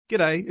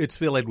G'day, it's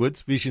Phil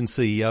Edwards, Vision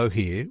CEO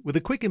here, with a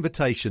quick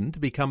invitation to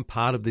become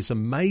part of this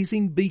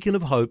amazing beacon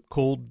of hope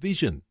called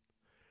Vision.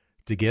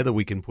 Together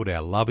we can put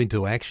our love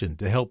into action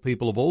to help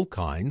people of all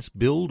kinds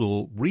build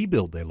or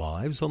rebuild their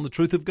lives on the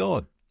truth of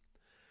God.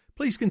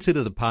 Please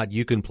consider the part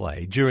you can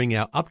play during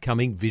our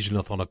upcoming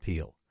Visionathon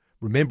appeal,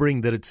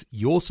 remembering that it's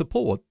your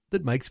support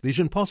that makes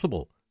Vision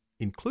possible,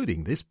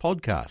 including this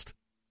podcast.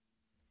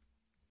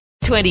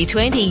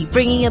 2020,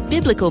 bringing a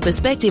biblical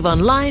perspective on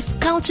life,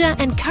 culture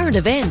and current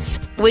events.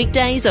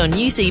 Weekdays on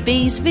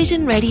UCB's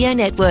Vision Radio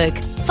Network.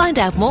 Find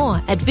out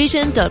more at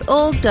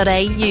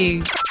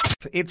vision.org.au.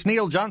 It's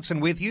Neil Johnson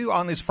with you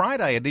on this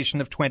Friday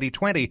edition of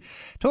 2020,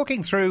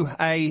 talking through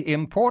an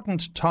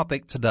important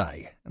topic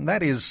today, and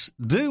that is,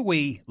 do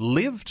we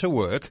live to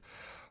work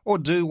or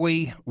do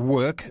we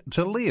work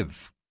to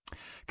live?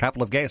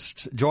 Couple of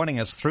guests joining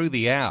us through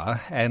the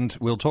hour, and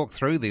we'll talk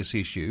through this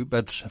issue.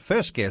 But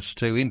first guest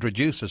to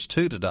introduce us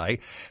to today,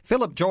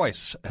 Philip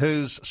Joyce,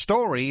 whose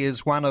story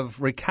is one of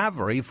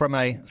recovery from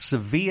a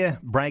severe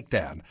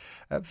breakdown.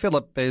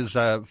 Philip is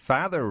a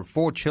father of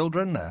 4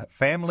 children, a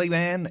family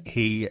man.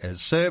 He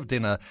has served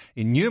in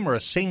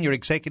numerous senior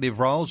executive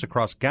roles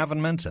across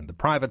government and the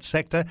private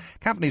sector,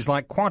 companies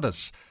like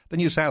Qantas, the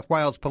New South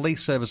Wales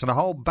Police Service, and a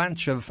whole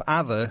bunch of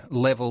other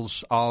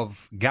levels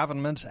of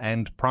government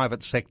and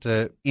private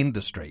sector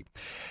industry.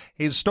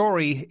 His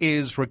story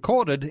is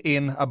recorded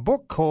in a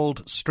book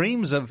called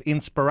Streams of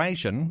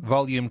Inspiration,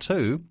 Volume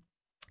 2.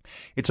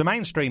 It's a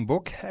mainstream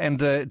book and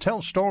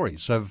tells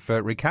stories of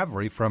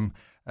recovery from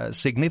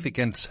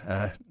significant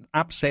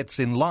upsets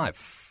in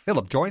life.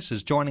 Philip Joyce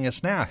is joining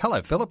us now.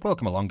 Hello, Philip.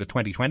 Welcome along to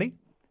 2020.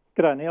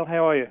 G'day, Neil.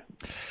 How are you?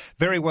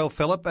 Very well,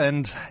 Philip.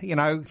 And,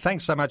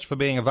 thanks so much for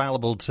being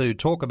available to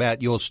talk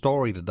about your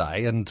story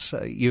today. And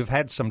you've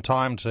had some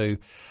time to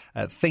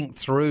think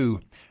through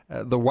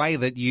the way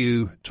that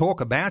you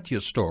talk about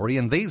your story.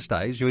 And these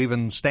days, you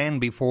even stand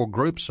before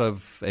groups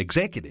of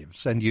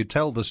executives and you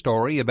tell the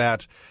story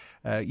about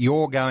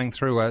you're going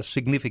through a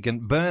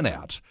significant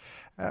burnout.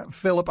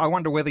 Philip, I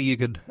wonder whether you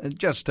could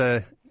just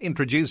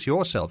introduce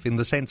yourself in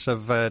the sense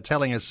of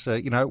telling us,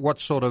 what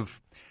sort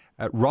of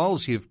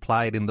roles you've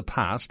played in the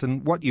past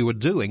and what you were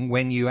doing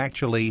when you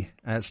actually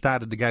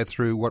started to go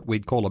through what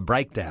we'd call a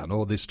breakdown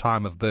or this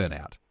time of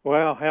burnout.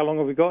 Wow, how long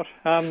have we got?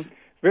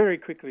 Very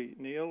quickly,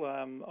 Neil.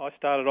 I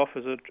started off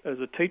as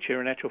a teacher,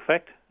 in actual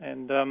fact,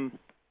 and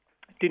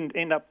didn't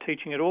end up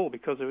teaching at all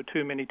because there were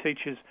too many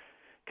teachers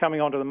coming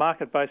onto the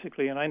market,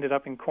 basically, and I ended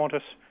up in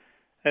Qantas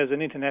as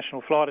an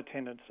international flight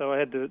attendant. So I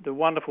had the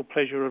wonderful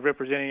pleasure of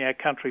representing our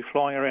country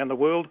flying around the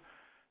world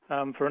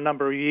for a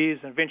number of years,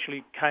 and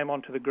eventually came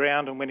onto the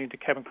ground and went into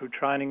cabin crew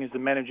training as the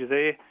manager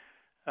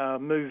there.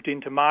 Moved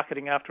into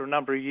marketing after a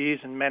number of years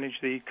and managed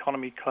the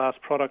economy class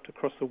product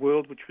across the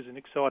world, which was an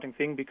exciting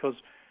thing because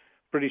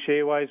British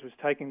Airways was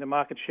taking the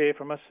market share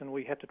from us and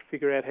we had to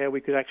figure out how we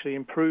could actually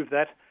improve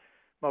that.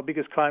 My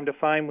biggest claim to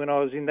fame when I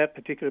was in that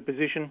particular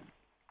position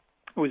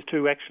was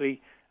to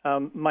actually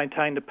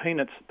maintain the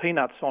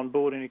peanuts on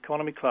board in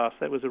economy class.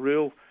 That was a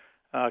real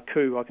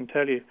coup, I can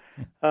tell you.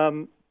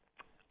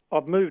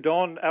 I've moved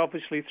on,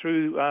 obviously,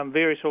 through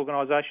various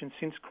organisations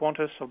since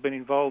Qantas. I've been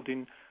involved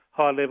in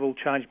high-level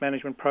change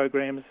management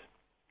programs.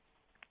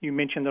 You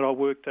mentioned that I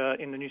worked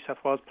in the New South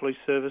Wales Police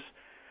Service.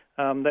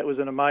 That was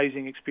an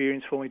amazing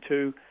experience for me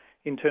too,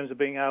 in terms of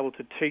being able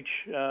to teach,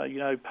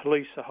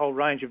 police a whole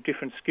range of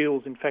different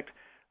skills. In fact,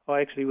 I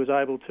actually was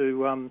able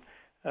to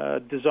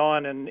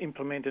design and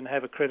implement and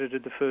have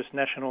accredited the first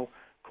national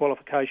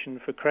qualification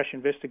for crash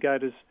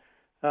investigators.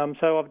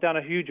 So I've done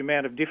a huge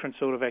amount of different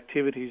sort of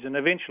activities, and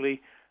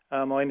eventually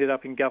I ended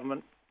up in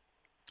government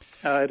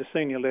at a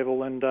senior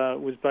level and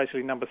was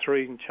basically number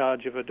 3 in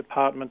charge of a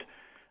department,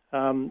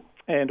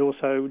 and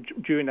also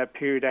during that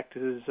period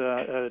acted as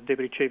a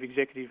Deputy Chief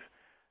Executive.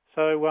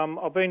 So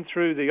I've been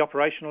through the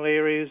operational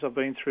areas, I've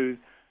been through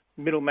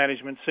middle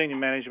management, senior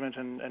management,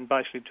 and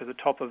basically to the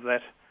top of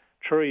that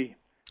tree.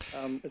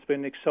 It's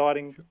been an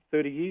exciting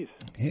 30 years.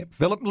 Yeah.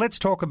 Philip, let's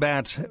talk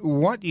about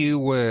what you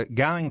were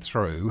going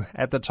through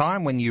at the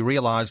time when you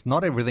realised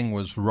not everything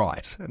was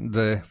right.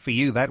 And for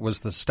you, that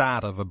was the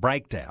start of a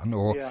breakdown,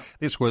 or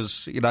this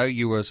was,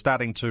 you were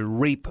starting to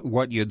reap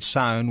what you'd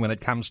sown when it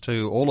comes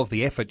to all of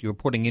the effort you were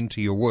putting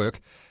into your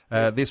work,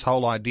 this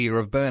whole idea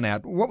of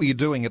burnout. What were you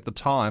doing at the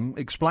time?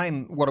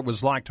 Explain what it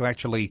was like to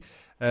actually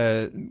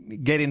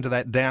get into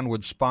that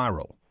downward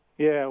spiral.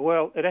 Yeah,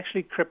 well, it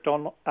actually crept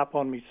up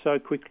on me so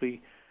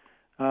quickly.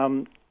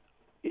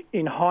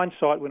 In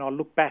hindsight, when I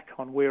look back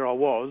on where I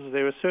was,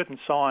 there were certain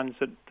signs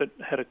that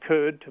had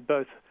occurred to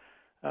both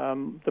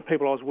the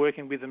people I was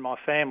working with and my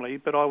family,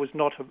 but I was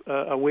not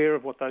aware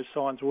of what those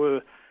signs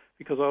were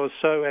because I was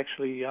so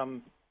actually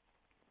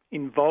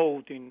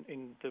involved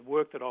in the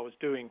work that I was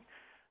doing.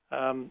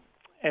 And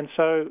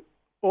so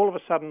all of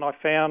a sudden I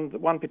found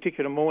that one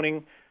particular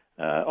morning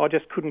I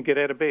just couldn't get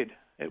out of bed.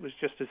 It was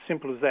just as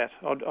simple as that.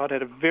 I'd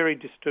had a very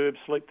disturbed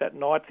sleep that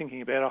night,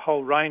 thinking about a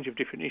whole range of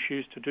different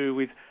issues to do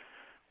with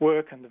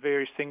work and the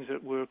various things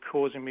that were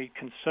causing me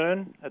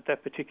concern at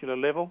that particular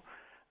level.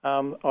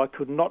 I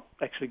could not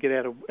actually get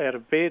out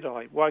of bed.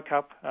 I woke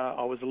up,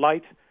 I was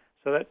late,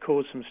 so that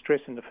caused some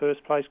stress in the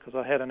first place because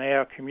I had an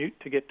hour commute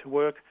to get to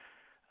work.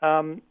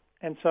 And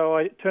so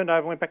I turned over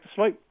and went back to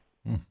sleep.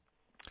 Mm.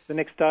 The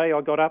next day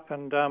I got up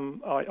and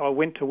I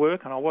went to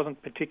work, and I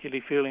wasn't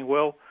particularly feeling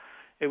well.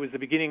 It was the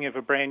beginning of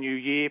a brand new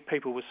year.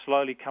 People were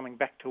slowly coming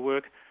back to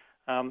work,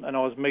 and I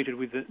was met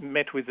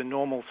with the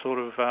normal sort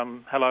of,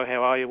 hello,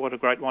 how are you, what a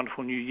great,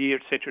 wonderful new year,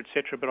 etc.,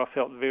 etc., but I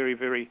felt very,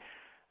 very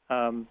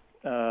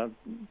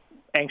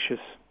anxious.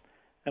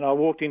 And I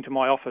walked into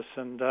my office,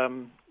 and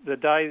the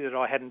day that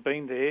I hadn't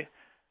been there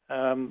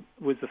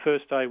was the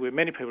first day where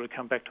many people had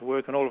come back to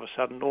work, and all of a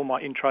sudden all my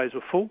in-trays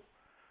were full.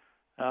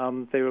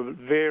 There were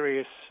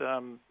various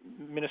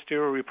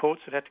ministerial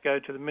reports that had to go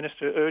to the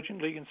minister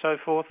urgently and so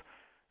forth.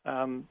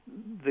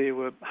 There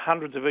were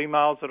hundreds of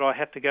emails that I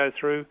had to go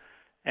through,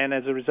 and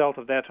as a result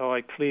of that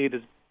I cleared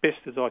as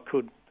best as I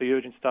could the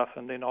urgent stuff,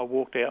 and then I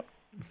walked out.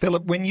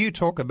 Philip, when you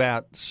talk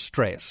about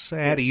stress,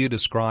 how do you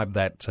describe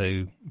that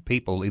to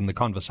people in the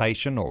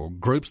conversation or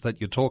groups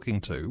that you're talking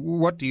to?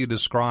 What do you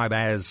describe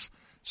as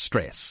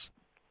stress?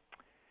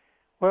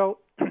 Well,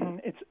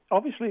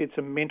 it's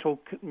a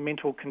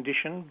mental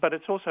condition, but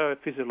it's also a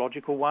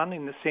physiological one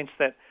in the sense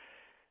that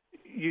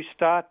you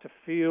start to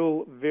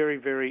feel very,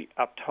 very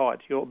uptight.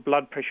 Your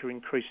blood pressure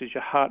increases,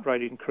 your heart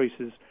rate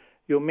increases,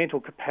 your mental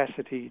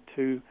capacity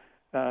to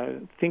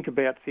think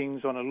about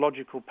things on a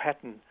logical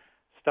pattern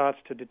starts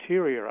to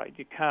deteriorate.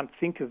 You can't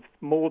think of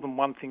more than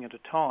one thing at a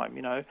time.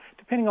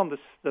 Depending on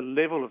the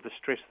level of the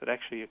stress that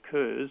actually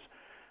occurs,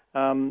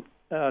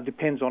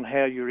 depends on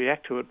how you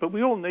react to it. But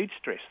we all need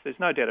stress. There's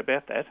no doubt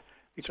about that.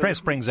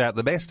 Stress brings out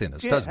the best in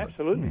us, doesn't it?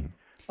 Absolutely. Mm.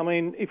 I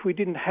mean, if we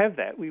didn't have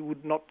that, we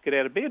would not get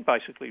out of bed,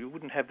 basically. We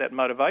wouldn't have that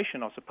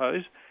motivation, I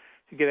suppose,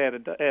 to get out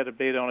of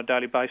bed on a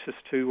daily basis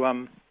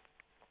to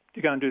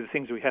go and do the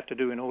things we have to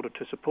do in order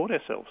to support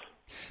ourselves.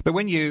 But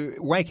when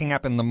you're waking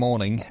up in the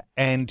morning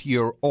and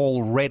you're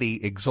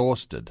already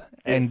exhausted,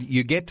 and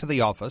you get to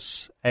the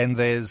office and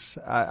there's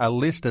a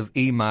list of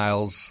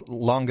emails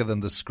longer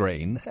than the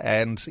screen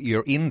and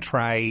your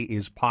in-tray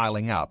is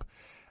piling up,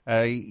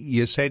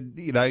 you said,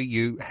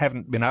 you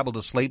haven't been able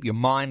to sleep, your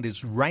mind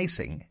is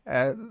racing.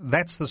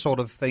 That's the sort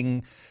of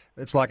thing,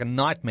 it's like a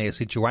nightmare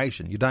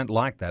situation. You don't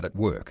like that at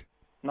work.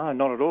 No,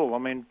 not at all. I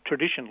mean,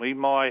 traditionally,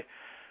 my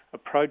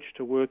approach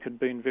to work had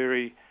been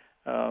very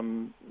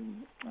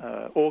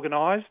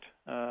organised.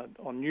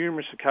 On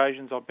numerous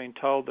occasions, I've been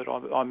told that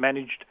I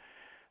managed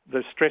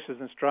the stresses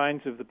and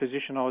strains of the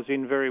position I was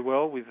in very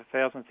well, with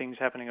 1,000 things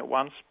happening at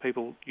once.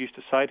 People used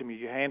to say to me,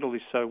 you handle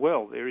this so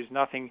well. There is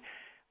nothing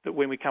that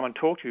when we come and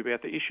talk to you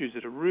about the issues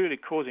that are really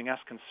causing us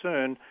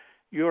concern,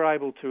 you're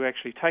able to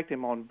actually take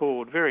them on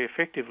board very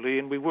effectively,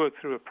 and we work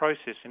through a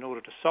process in order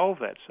to solve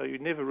that. So you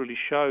never really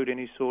showed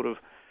any sort of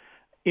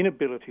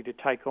inability to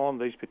take on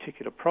these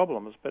particular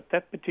problems. But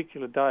that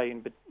particular day,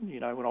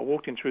 when I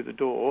walked in through the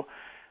door,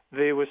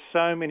 there were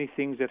so many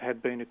things that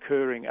had been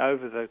occurring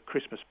over the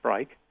Christmas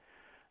break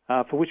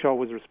for which I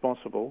was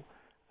responsible,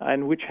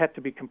 and which had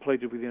to be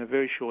completed within a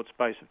very short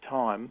space of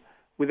time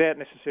without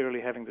necessarily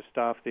having the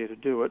staff there to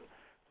do it.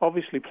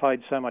 Obviously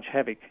played so much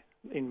havoc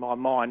in my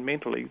mind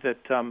mentally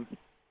that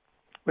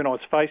when I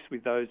was faced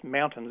with those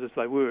mountains as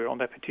they were on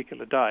that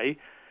particular day,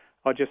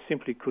 I just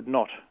simply could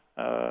not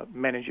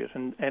manage it.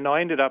 And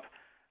I ended up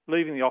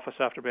leaving the office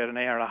after about an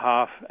hour and a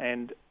half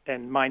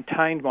and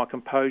maintained my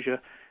composure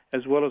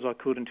as well as I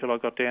could until I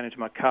got down into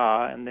my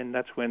car, and then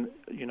that's when,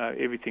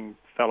 everything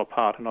fell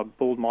apart, and I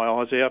bawled my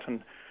eyes out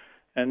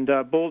and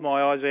bawled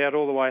my eyes out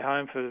all the way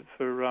home for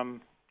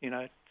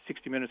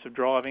 60 minutes of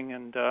driving,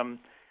 and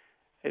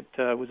it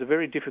was a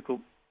very difficult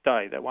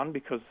day, that one,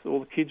 because all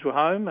the kids were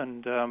home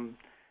and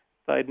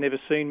they had never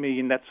seen me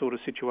in that sort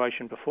of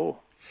situation before.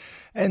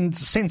 And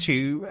since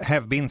you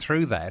have been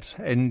through that,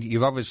 and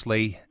you've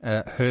obviously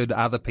heard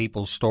other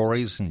people's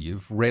stories and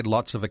you've read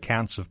lots of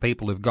accounts of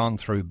people who've gone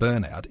through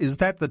burnout, is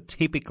that the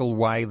typical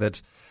way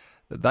that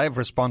they've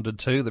responded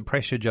to? The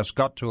pressure just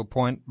got to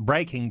a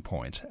breaking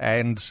point,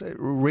 and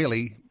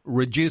really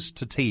reduced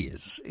to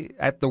tears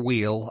at the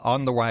wheel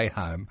on the way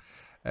home.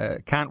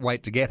 Can't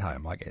wait to get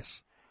home, I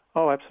guess.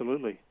 Oh,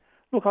 absolutely.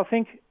 Look, I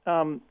think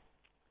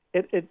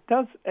it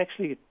does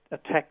actually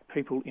attack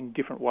people in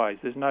different ways.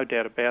 There's no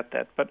doubt about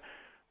that. But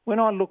when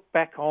I look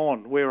back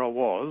on where I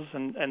was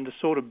and the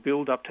sort of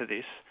build up to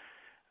this,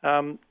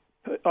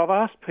 I've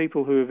asked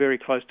people who are very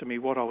close to me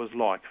what I was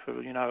like for,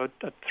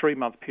 a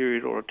 3-month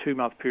period or a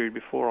 2-month period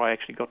before I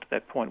actually got to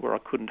that point where I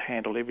couldn't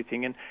handle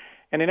everything. And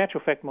in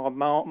actual fact, my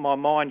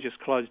mind just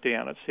closed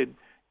down. It said,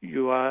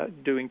 you are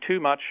doing too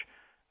much.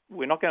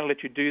 We're not going to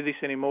let you do this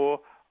anymore.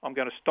 I'm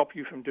going to stop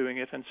you from doing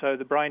it. And so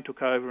the brain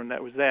took over, and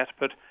that was that.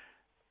 But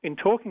in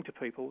talking to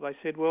people, they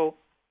said, well,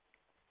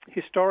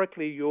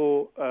 historically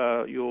your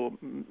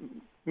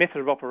method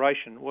of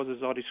operation was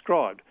as I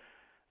described.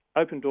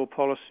 Open door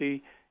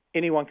policy,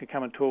 anyone could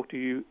come and talk to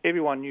you,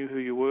 everyone knew who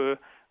you were,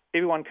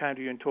 everyone came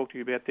to you and talked to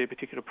you about their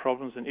particular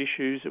problems and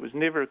issues. It was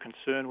never a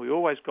concern. We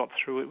always got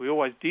through it. We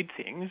always did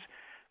things.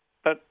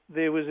 But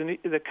there was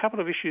a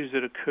couple of issues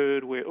that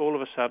occurred where all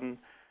of a sudden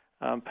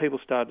people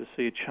started to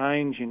see a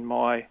change in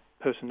my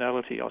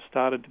personality. I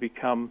started to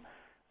become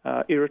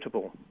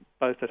irritable,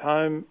 both at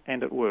home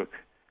and at work.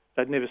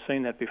 They'd never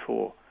seen that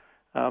before.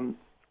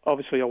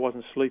 Obviously, I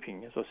wasn't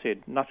sleeping, as I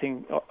said.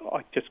 Nothing.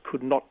 I just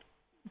could not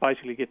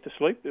basically get to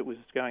sleep.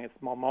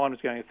 My mind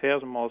was going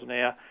 1,000 miles an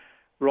hour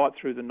right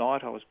through the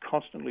night. I was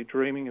constantly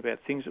dreaming about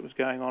things that was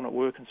going on at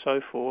work and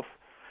so forth.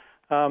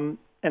 And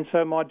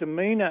so my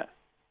demeanour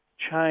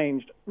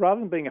changed.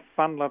 Rather than being a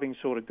fun-loving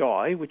sort of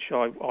guy, which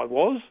I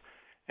was,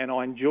 and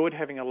I enjoyed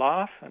having a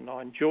laugh, and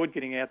I enjoyed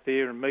getting out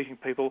there and meeting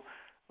people,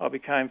 I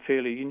became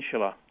fairly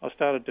insular. I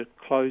started to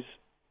close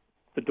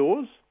the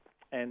doors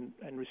and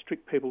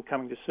restrict people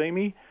coming to see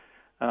me,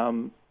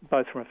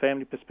 both from a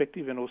family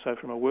perspective and also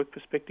from a work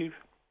perspective.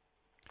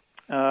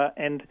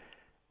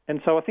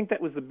 And so I think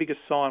that was the biggest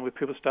sign where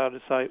people started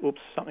to say,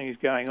 oops, something is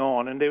going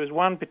on. And there was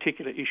one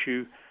particular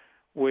issue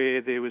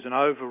where there was an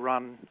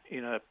overrun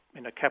in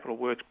a capital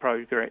works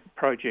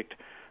project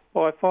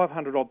by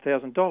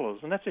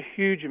 $500,000, and that's a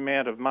huge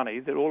amount of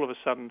money that all of a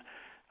sudden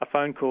a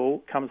phone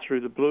call comes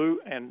through the blue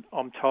and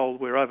I'm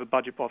told we're over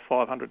budget by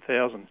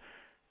 $500,000.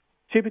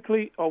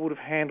 Typically, I would have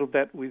handled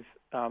that with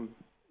a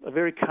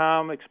very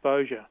calm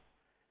exposure.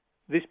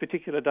 This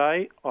particular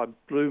day, I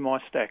blew my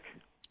stack,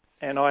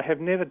 and I have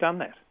never done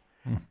that.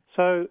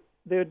 So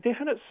there are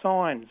definite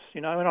signs,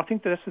 and I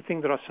think that's the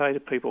thing that I say to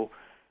people.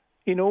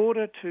 In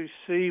order to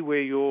see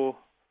where your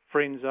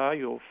friends are,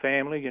 your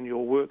family and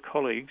your work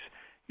colleagues,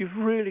 you've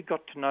really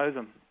got to know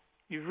them.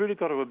 You've really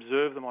got to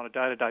observe them on a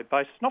day-to-day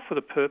basis, not for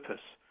the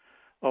purpose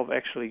of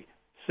actually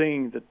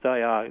seeing that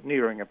they are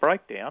nearing a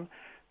breakdown,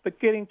 but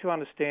getting to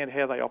understand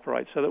how they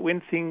operate so that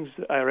when things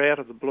are out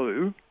of the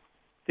blue,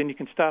 then you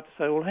can start to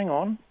say, well, hang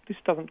on, this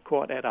doesn't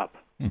quite add up.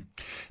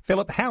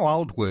 Philip, how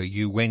old were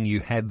you when you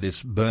had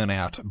this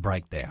burnout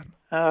breakdown?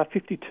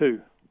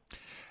 52.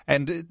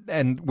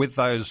 And with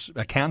those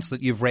accounts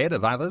that you've read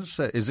of others,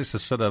 is this a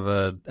sort of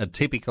a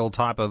typical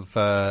type of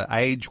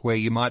age where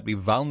you might be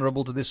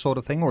vulnerable to this sort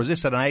of thing? Or is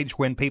this an age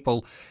when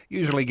people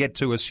usually get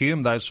to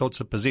assume those sorts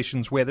of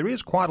positions where there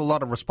is quite a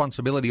lot of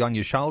responsibility on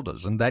your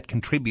shoulders and that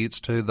contributes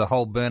to the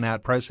whole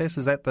burnout process?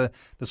 Is that the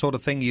sort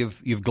of thing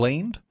you've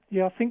gleaned?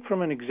 Yeah, I think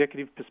from an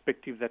executive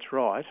perspective that's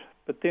right.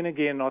 But then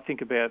again, I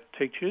think about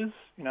teachers.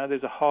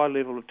 There's a high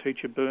level of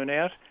teacher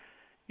burnout.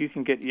 You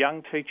can get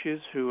young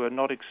teachers who are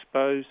not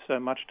exposed so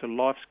much to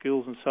life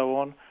skills and so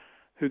on,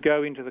 who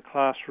go into the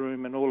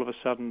classroom and all of a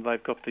sudden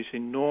they've got this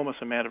enormous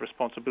amount of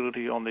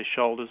responsibility on their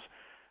shoulders.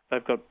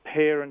 They've got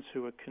parents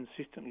who are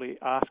consistently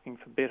asking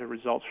for better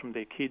results from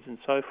their kids and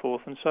so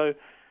forth. And so,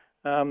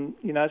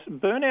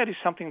 burnout is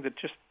something that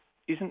just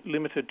isn't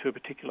limited to a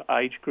particular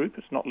age group.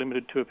 It's not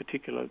limited to a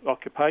particular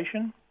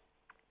occupation.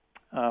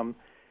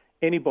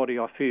 Anybody,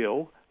 I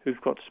feel,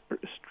 who've got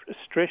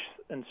stress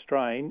and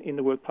strain in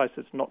the workplace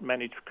that's not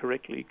managed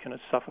correctly can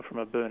suffer from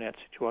a burnout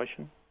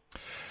situation.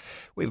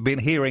 We've been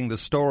hearing the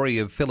story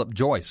of Philip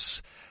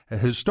Joyce,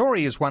 whose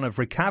story is one of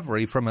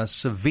recovery from a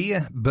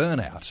severe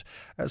burnout.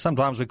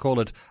 Sometimes we call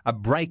it a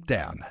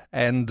breakdown.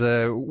 And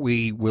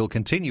we will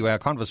continue our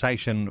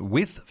conversation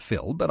with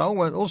Phil, but I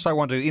also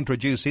want to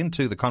introduce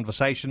into the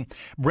conversation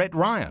Brett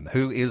Ryan,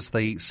 who is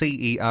the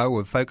CEO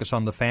of Focus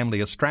on the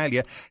Family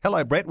Australia.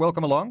 Hello, Brett.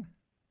 Welcome along.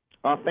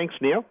 Thanks,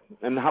 Neil.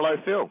 And hello,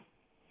 Phil.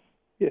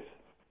 Yes.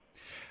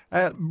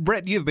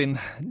 Brett, you've been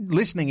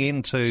listening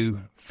into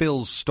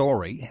Phil's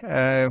story.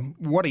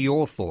 What are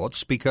your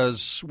thoughts?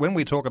 Because when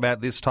we talk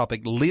about this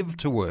topic, live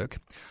to work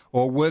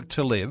or work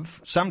to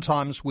live,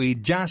 sometimes we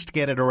just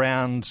get it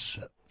around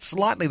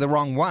slightly the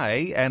wrong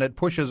way and it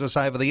pushes us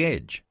over the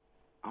edge.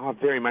 Oh,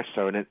 very much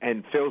so.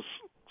 And Phil's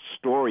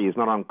story is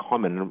not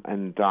uncommon,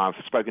 and I've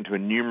spoken to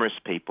numerous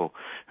people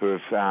who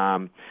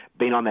have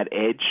been on that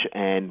edge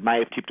and may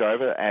have tipped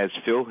over, as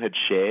Phil had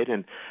shared.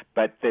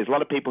 But there's a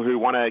lot of people who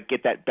want to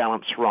get that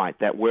balance right,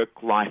 that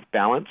work-life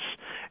balance,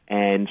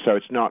 and so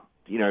it's not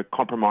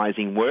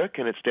compromising work,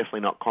 and it's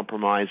definitely not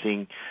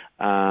compromising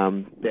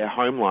their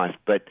home life.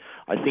 But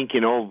I think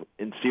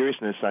in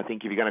seriousness, I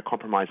think if you're going to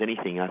compromise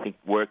anything, I think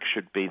work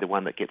should be the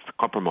one that gets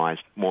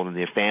compromised more than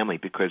their family,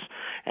 because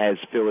as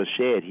Phil has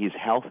shared, his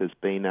health has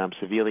been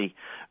severely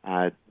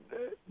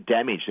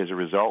damaged as a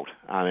result,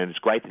 and it's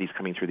great that he's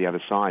coming through the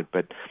other side.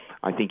 But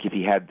I think if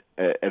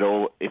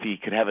he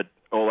could have it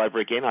all over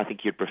again, I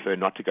think he'd prefer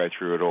not to go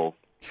through it all.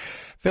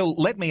 Phil,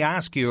 let me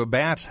ask you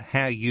about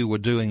how you were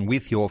doing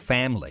with your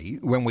family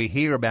when we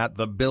hear about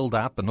the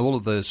build-up and all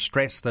of the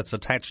stress that's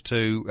attached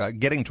to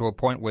getting to a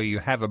point where you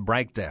have a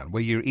breakdown,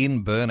 where you're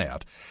in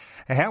burnout.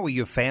 How were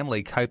your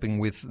family coping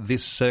with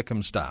this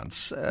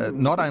circumstance,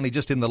 not only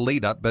just in the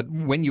lead-up, but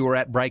when you were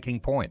at breaking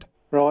point?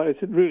 Right,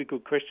 it's a really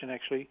good question,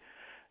 actually.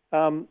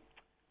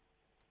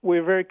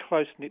 We're a very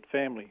close-knit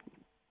family,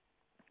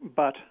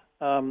 but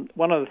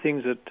one of the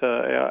things that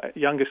our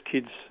youngest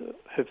kids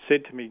have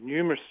said to me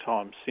numerous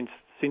times since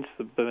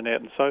the burnout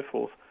and so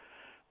forth,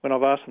 when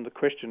I've asked them the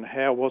question,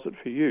 how was it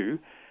for you,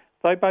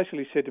 they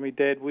basically said to me,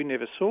 Dad, we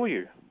never saw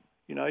you.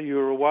 You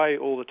were away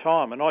all the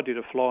time. And I did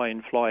a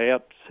fly-in,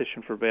 fly-out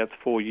session for about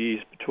 4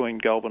 years between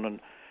Goulburn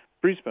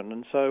Brisbane,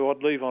 and so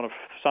I'd leave on a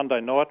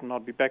Sunday night and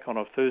I'd be back on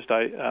a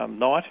Thursday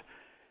night,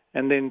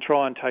 and then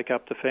try and take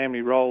up the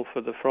family role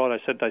for the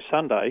Friday, Saturday,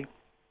 Sunday.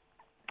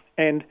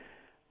 And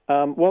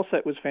whilst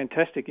that was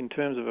fantastic in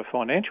terms of a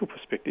financial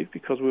perspective,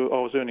 because I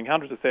was earning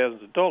hundreds of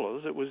thousands of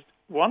dollars, it was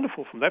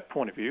wonderful from that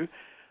point of view.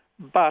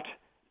 But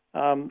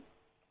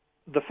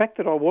the fact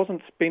that I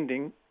wasn't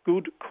spending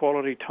good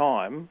quality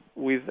time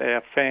with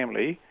our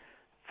family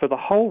for the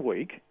whole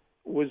week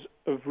was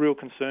of real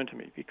concern to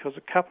me, because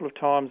a couple of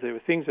times there were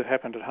things that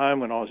happened at home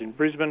when I was in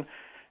Brisbane,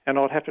 and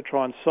I'd have to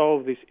try and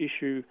solve this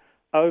issue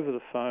over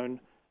the phone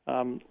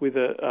with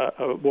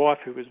a wife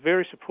who was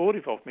very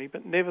supportive of me,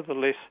 but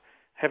nevertheless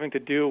having to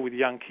deal with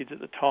young kids at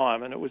the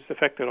time, and it was the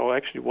fact that I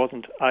actually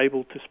wasn't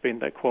able to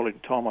spend that quality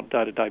time on a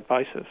day-to-day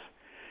basis.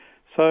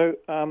 So,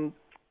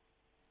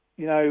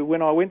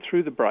 when I went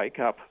through the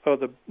breakdown,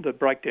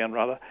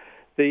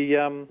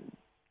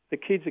 the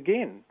kids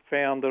again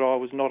found that I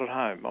was not at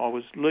home. I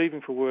was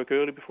leaving for work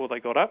early before they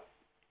got up.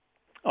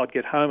 I'd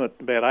get home at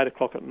about 8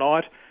 o'clock at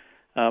night,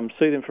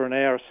 see them for an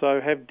hour or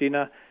so, have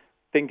dinner,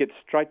 then get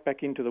straight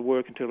back into the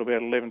work until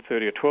about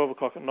 11:30 or 12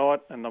 o'clock at night,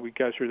 and then we'd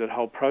go through that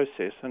whole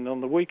process. And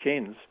on the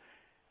weekends,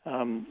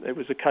 it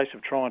was a case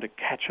of trying to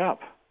catch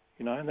up,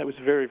 and that was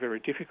very, very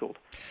difficult.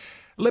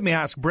 Let me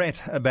ask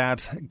Brett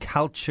about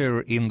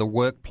culture in the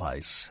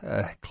workplace.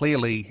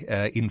 Clearly,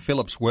 in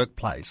Philip's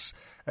workplace,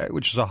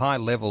 which is a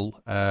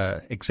high-level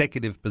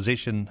executive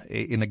position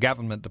in a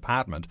government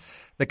department,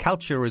 the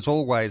culture is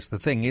always the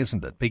thing,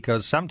 isn't it?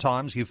 Because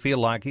sometimes you feel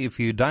like if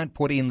you don't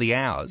put in the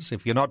hours,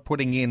 if you're not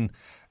putting in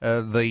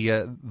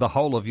the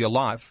whole of your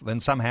life, then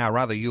somehow or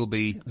other you'll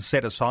be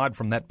set aside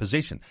from that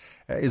position.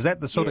 Is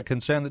that the sort of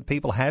concern that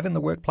people have in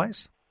the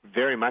workplace?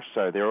 Very much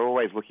so. They're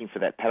always looking for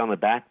that pat on the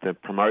back, the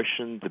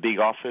promotion, the big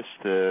office,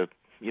 the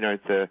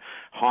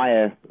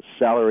higher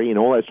salary and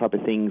all those type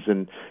of things,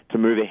 and to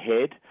move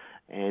ahead.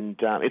 And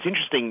it's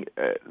interesting,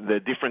 the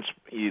difference,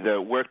 the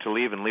work to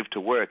live and live to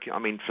work. I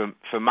mean,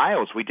 for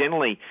males, we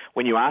generally,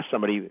 when you ask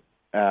somebody,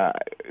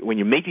 when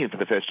you're meeting them for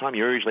the first time,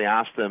 you usually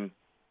ask them,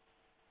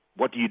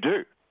 what do you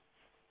do?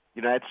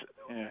 A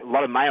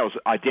lot of males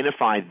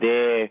identify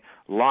their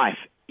life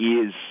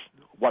is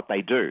what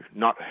they do,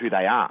 not who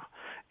they are.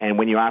 And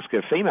when you ask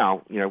a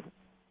female, you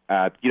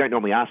don't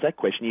normally ask that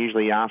question. You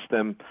usually ask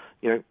them,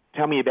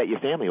 tell me about your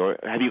family, or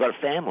have you got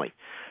a family?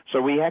 So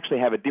we actually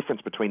have a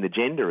difference between the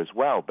gender as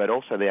well, but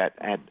also that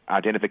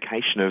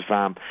identification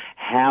of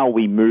how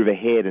we move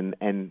ahead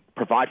and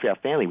provide for our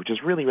family, which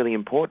is really, really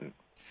important.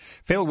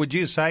 Phil, would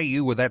you say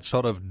you were that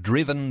sort of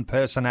driven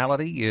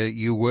personality?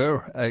 You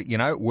were,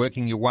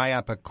 working your way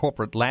up a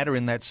corporate ladder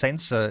in that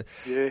sense?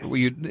 Yeah.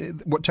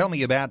 Tell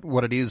me about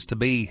what it is to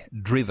be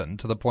driven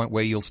to the point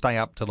where you'll stay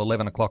up till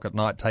 11 o'clock at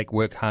night, take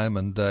work home,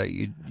 and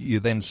you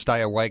then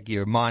stay awake,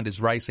 your mind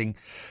is racing.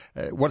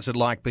 What's it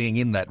like being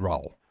in that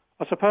role?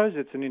 I suppose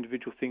it's an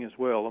individual thing as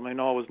well. I mean,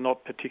 I was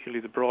not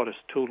particularly the brightest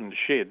tool in the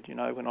shed,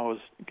 when I was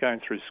going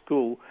through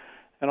school,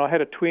 and I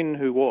had a twin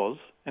who was,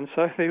 and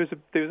so there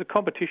was a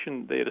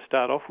competition there to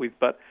start off with,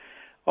 but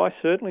I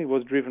certainly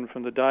was driven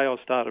from the day I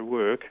started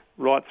work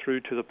right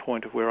through to the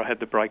point of where I had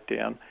the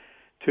breakdown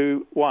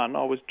to, one,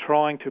 I was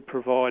trying to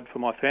provide for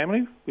my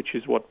family, which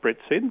is what Brett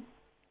said.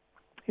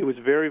 It was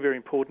very, very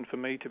important for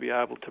me to be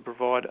able to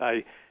provide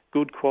a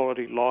good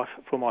quality life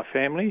for my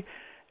family,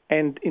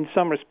 and in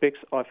some respects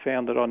I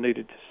found that I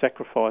needed to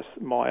sacrifice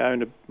my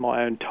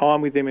own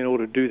time with them in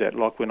order to do that,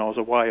 like when I was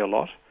away a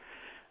lot.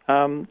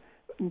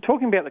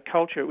 Talking about the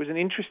culture, it was an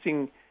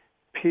interesting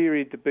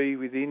period to be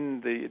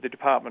within the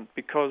department,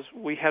 because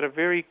we had a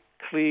very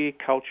clear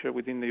culture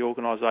within the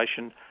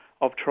organisation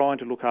of trying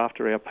to look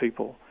after our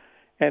people.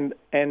 And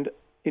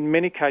in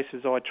many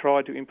cases I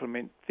tried to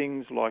implement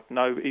things like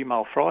no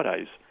email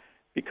Fridays,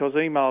 because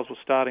emails were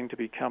starting to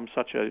become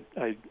such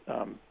a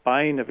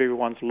bane of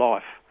everyone's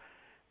life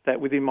that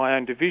within my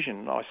own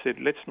division I said,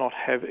 let's not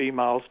have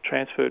emails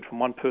transferred from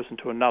one person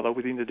to another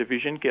within the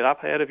division. Get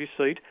up out of your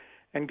seat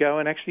and go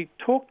and actually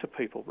talk to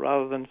people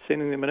rather than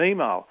sending them an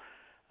email.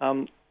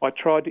 I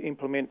tried to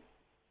implement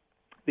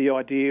the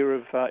idea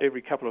of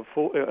every couple of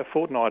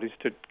fortnight is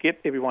to get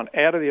everyone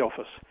out of the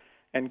office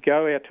and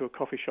go out to a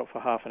coffee shop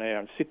for half an hour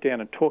and sit down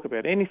and talk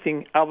about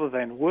anything other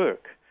than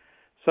work.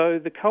 So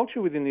the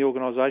culture within the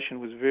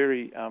organisation was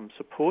very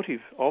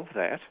supportive of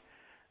that,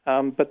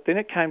 but then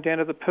it came down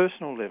to the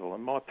personal level,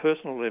 and my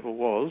personal level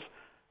was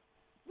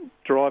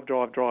drive,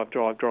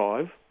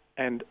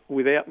 and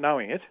without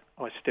knowing it,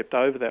 I stepped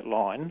over that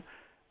line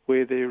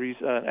where there is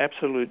an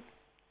absolute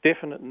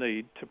definite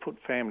need to put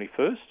family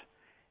first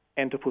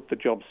and to put the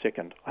job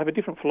second. I have a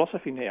different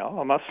philosophy now,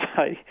 I must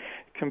say,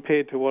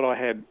 compared to what I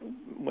had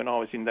when I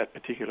was in that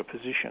particular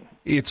position.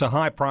 It's a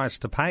high price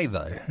to pay,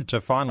 though,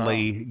 to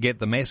finally get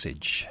the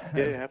message.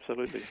 Yeah,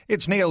 absolutely.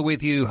 It's Neil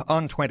with you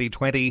on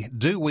 2020.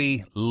 Do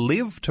we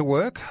live to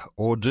work,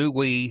 or do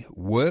we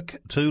work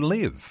to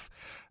live?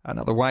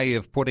 Another way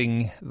of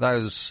putting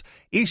those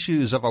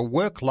issues of a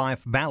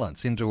work-life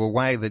balance into a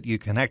way that you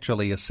can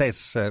actually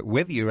assess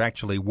whether you're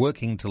actually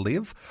working to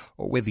live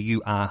or whether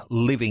you are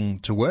living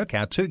to work.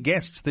 Our two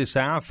guests this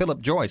hour, Philip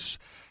Joyce,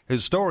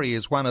 whose story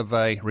is one of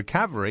a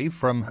recovery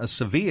from a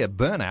severe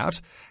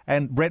burnout,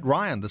 and Brett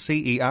Ryan, the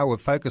CEO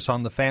of Focus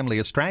on the Family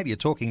Australia,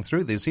 talking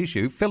through this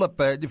issue. Philip,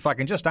 if I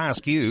can just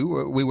ask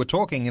you, we were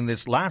talking in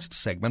this last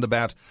segment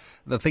about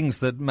the things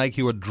that make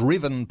you a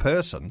driven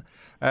person.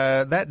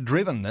 That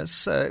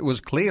drivenness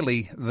was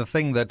clearly the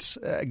thing that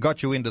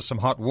got you into some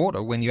hot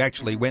water when you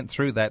actually went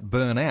through that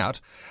burnout.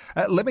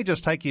 Let me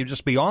just take you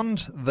just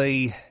beyond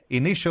the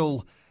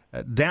initial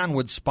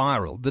downward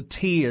spiral, the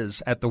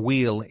tears at the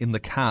wheel in the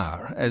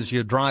car as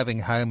you're driving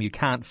home. You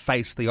can't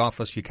face the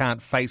office, you can't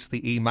face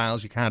the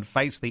emails, you can't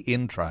face the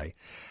in-tray.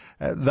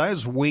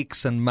 Those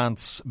weeks and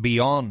months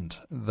beyond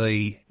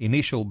the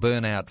initial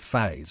burnout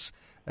phase,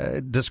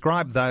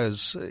 describe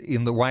those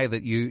in the way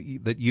that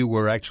you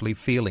were actually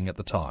feeling at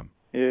the time.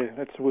 Yeah,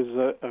 that was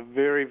a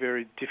very,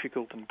 very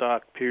difficult and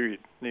dark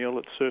period, Neil.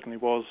 It certainly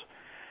was.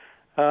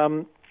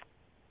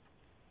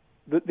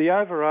 The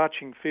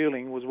overarching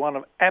feeling was one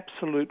of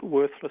absolute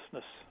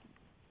worthlessness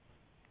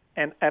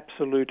and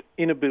absolute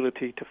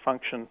inability to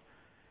function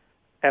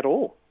at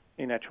all,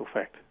 in actual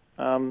fact.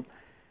 I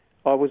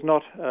was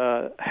not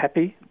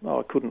happy.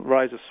 I couldn't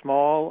raise a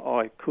smile.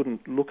 I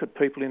couldn't look at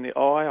people in the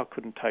eye. I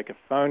couldn't take a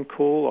phone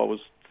call. I was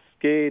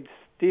scared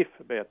stiff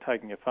about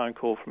taking a phone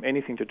call from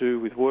anything to do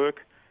with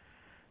work.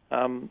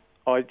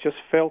 I just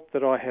felt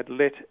that I had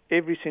let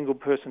every single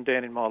person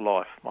down in my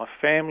life, my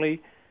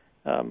family,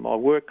 my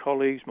work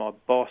colleagues, my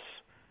boss.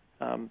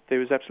 There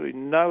was absolutely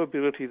no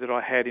ability that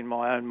I had in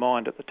my own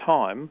mind at the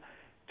time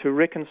to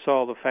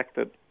reconcile the fact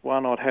that,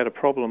 one, I'd had a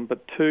problem,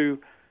 but two,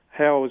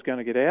 how I was going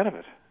to get out of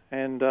it.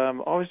 And I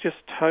was just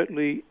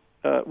totally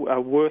a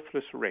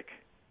worthless wreck,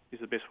 is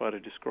the best way to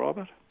describe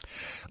it.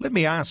 Let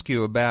me ask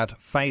you about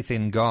faith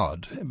in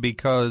God,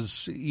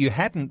 because you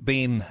hadn't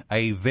been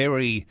a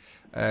very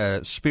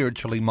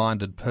spiritually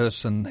minded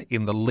person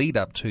in the lead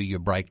up to your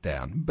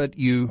breakdown, but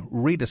you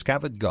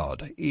rediscovered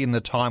God in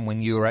a time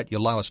when you were at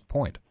your lowest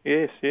point.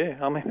 Yes, yeah.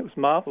 I mean, it was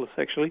marvellous,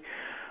 actually.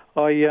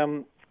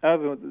 Throughout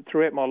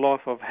my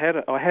life,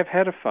 I have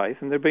had a faith,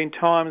 and there have been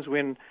times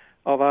when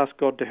I've asked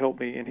God to help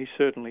me, and He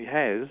certainly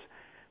has.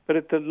 But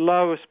at the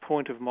lowest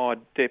point of my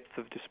depth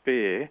of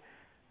despair,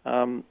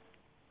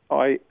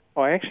 I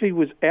actually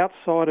was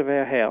outside of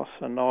our house,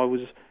 and I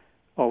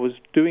was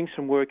doing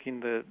some work in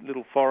the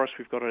little forest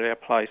we've got at our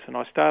place, and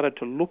I started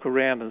to look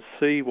around and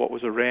see what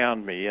was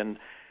around me, and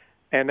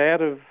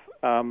out of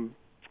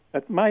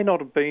it may not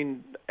have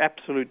been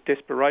absolute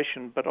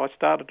desperation, but I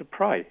started to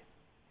pray,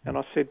 and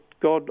I said,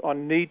 God, I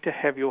need to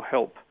have your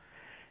help.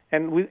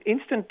 And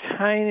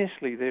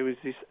instantaneously there was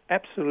this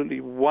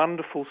absolutely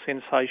wonderful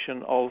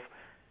sensation of,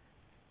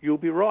 you'll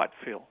be right,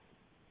 Phil.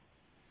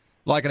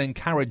 Like an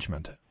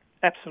encouragement.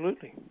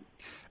 Absolutely.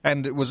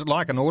 And was it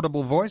like an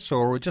audible voice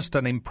or just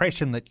an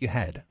impression that you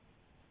had?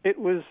 It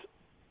was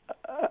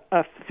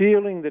a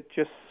feeling that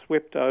just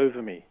swept over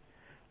me.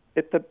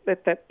 At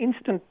that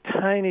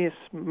instantaneous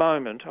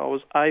moment, I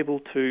was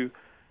able to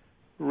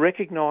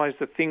recognise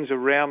the things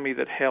around me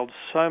that held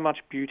so much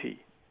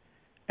beauty.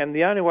 And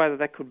the only way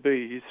that could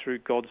be is through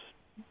God's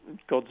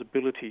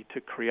ability to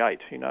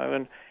create,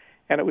 and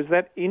it was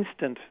that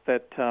instant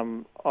that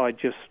I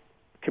just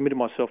committed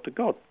myself to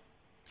God.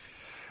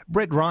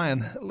 Brett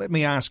Ryan, let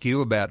me ask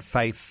you about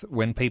faith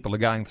when people are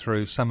going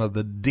through some of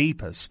the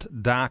deepest,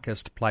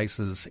 darkest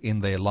places in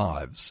their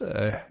lives.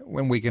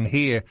 When we can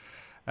hear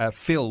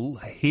Phil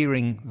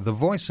hearing the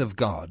voice of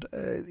God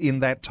in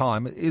that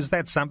time, is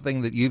that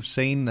something that you've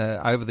seen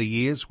over the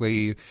years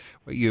where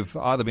you've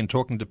either been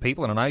talking to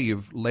people, and I know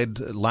you've led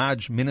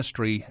large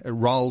ministry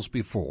roles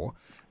before.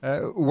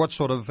 What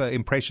sort of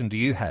impression do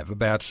you have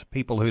about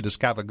people who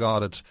discover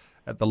God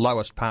at the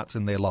lowest parts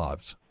in their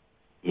lives?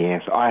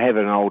 Yes, I have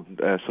an old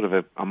sort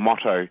of a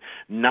motto: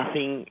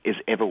 nothing is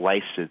ever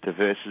wasted. The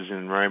verses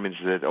in Romans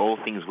that all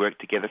things work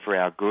together for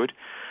our good.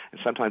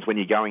 And sometimes when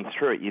you're going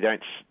through it, you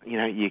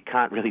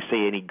can't really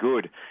see any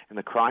good in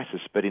the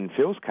crisis. But in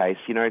Phil's case,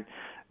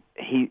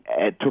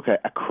 it took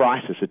a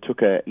crisis. It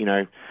took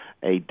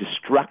a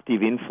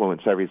destructive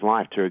influence over his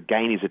life to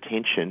gain his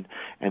attention,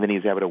 and then he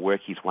was able to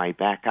work his way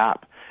back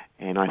up.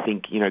 And I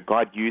think,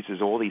 God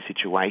uses all these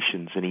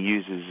situations, and He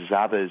uses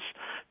others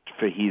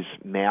for His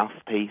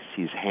mouthpiece,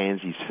 His hands,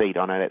 His feet.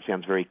 I know that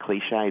sounds very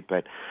cliched,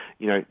 but,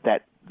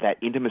 that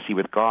intimacy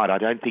with God, I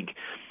don't think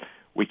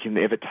we can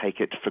ever take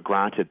it for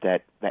granted,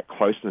 that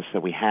closeness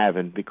that we have.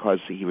 And because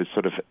he was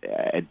sort of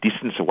a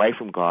distance away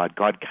from God,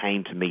 God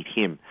came to meet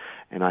him.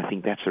 And I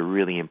think that's a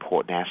really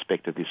important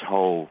aspect of this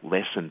whole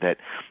lesson, that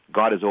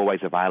God is always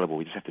available.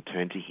 We just have to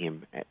turn to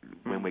Him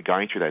when we're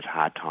going through those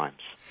hard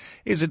times.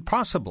 Is it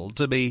possible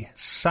to be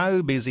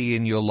so busy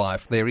in your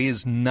life there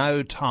is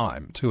no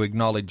time to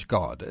acknowledge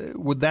God?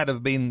 Would that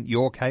have been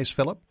your case,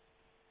 Philip?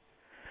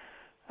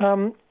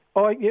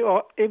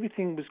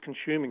 Everything was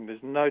consuming.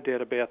 There's no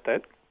doubt about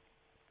that.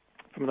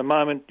 From the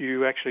moment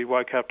you actually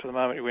woke up to the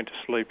moment you went to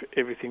sleep,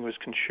 everything was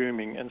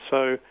consuming. And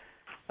so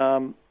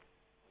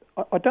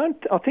I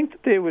think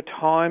that there were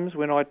times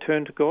when I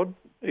turned to God,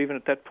 even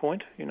at that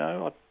point.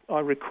 I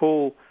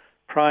recall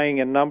praying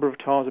a number of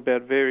times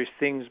about various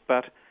things,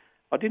 but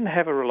I didn't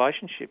have a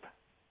relationship.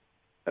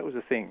 That was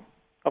the thing.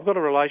 I've got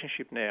a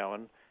relationship now,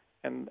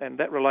 and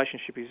that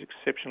relationship is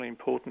exceptionally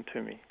important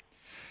to me.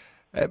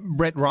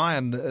 Brett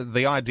Ryan,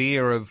 the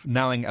idea of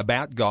knowing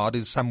about God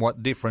is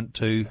somewhat different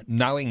to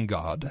knowing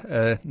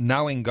God.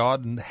 Knowing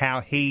God and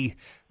how he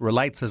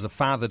relates as a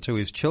father to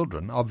his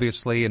children,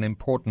 obviously an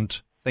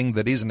important thing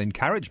that is an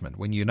encouragement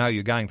when you know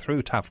you're going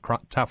through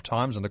tough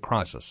times and a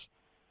crisis.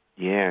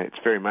 Yeah, it's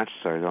very much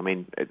so. I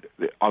mean,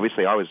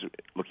 obviously I was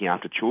looking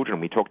after children.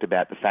 We talked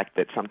about the fact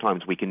that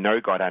sometimes we can know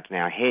God out in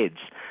our heads,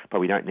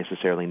 but we don't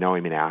necessarily know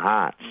him in our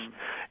hearts.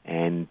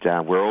 And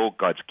we're all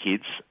God's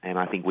kids, and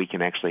I think we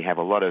can actually have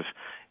a lot of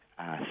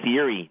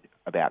theory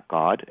about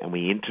God, and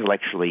we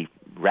intellectually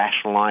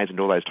rationalize and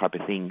all those type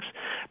of things.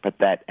 But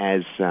that,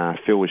 as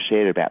Phil was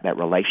shared about that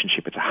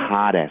relationship, it's a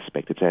hard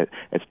aspect.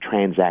 It's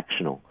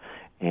transactional.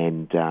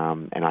 And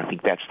I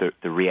think that's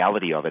the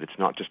reality of it. It's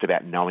not just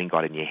about knowing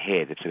God in your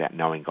head. It's about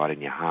knowing God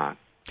in your heart.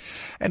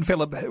 And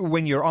Philip,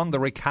 when you're on the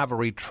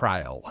recovery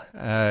trail,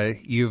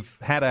 you've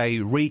had a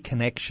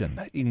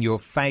reconnection in your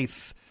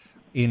faith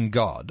in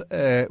God.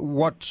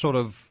 What sort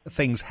of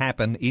things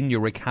happen in your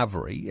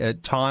recovery?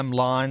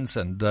 Timelines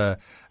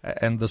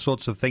and the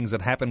sorts of things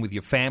that happen with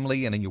your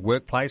family and in your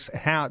workplace.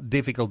 How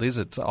difficult is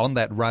it on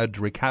that road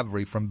to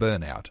recovery from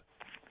burnout?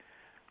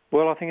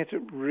 Well, I think it's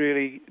a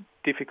really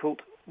difficult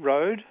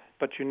road,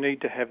 but you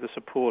need to have the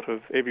support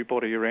of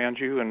everybody around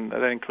you, and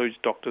that includes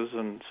doctors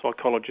and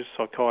psychologists,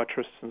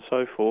 psychiatrists and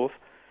so forth.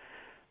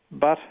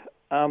 But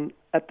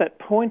at that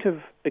point of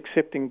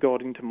accepting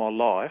God into my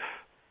life,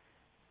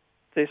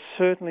 there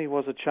certainly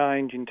was a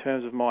change in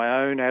terms of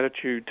my own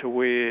attitude to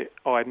where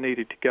I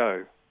needed to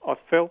go. I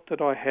felt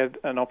that I had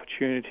an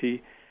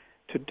opportunity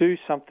to do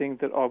something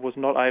that I was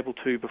not able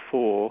to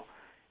before,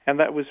 and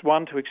that was,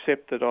 one, to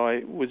accept that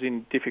I was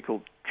in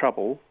difficult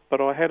trouble, but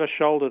I had a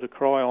shoulder to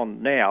cry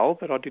on now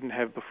that I didn't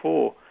have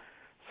before.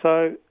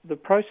 So the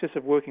process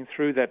of working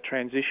through that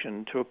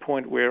transition to a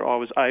point where I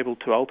was able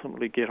to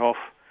ultimately get off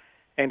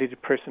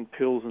antidepressant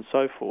pills and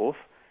so forth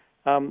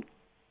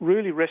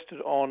really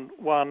rested on,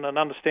 one, an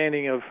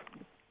understanding of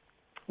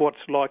what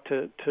it's like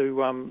to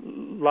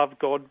love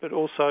God, but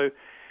also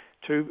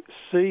to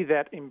see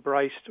that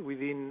embraced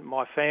within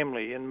my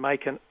family and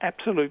make an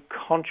absolute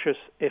conscious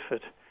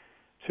effort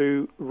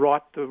to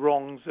right the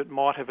wrongs that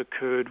might have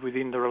occurred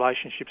within the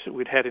relationships that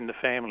we'd had in the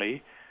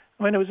family.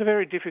 I mean, it was a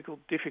very difficult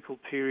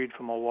period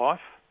for my wife.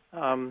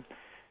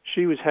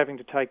 She was having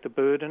to take the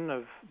burden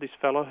of this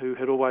fella who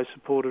had always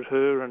supported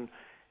her and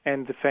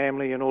the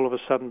family, and all of a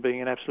sudden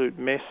being an absolute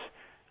mess.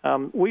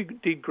 We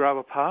did grow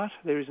apart,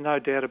 there is no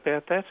doubt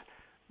about that,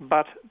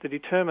 but the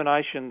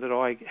determination that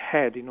I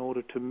had in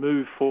order to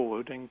move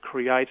forward and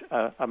create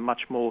a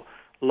much more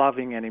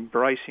loving and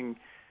embracing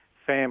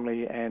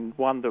family, and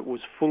one that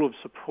was full of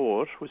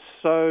support, was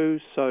so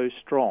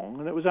strong,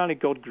 and it was only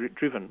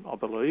God-driven, I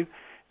believe.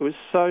 It was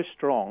so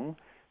strong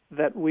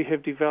that we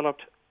have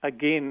developed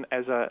again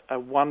as a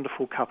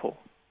wonderful couple,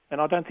 and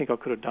I don't think I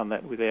could have done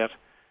that without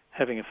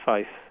having a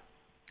faith.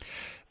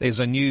 There's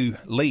a new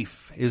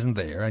leaf, isn't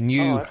there?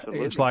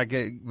 Absolutely. It's like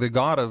the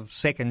God of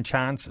second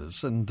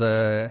chances,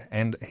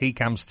 and he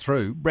comes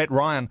through. Brett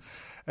Ryan,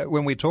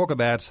 when we talk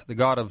about the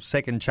God of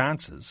second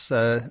chances,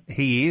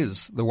 he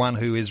is the one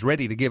who is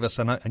ready to give us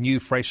a new,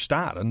 fresh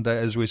start. And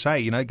as we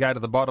say, go to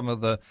the bottom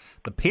of the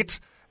pit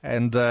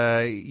and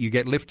you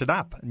get lifted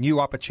up. New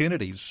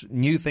opportunities,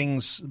 new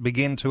things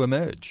begin to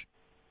emerge.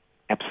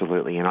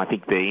 Absolutely. And I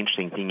think the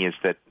interesting thing is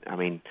that,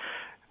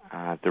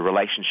 the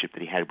relationship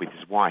that he had with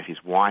his wife is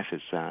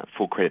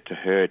full credit to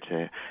her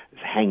to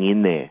hang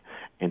in there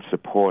and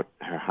support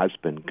her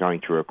husband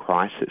going through a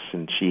crisis.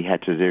 And she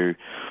had to do,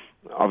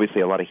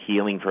 obviously, a lot of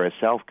healing for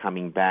herself,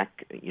 coming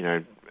back,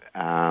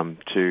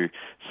 to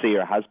see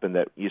her husband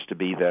that used to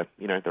be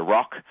the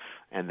rock,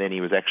 and then he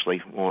was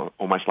actually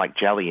almost like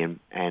jelly,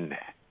 and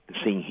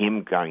seeing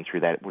him going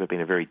through that would have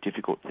been a very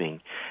difficult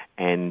thing.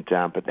 And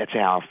but that's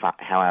how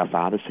our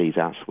Father sees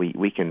us.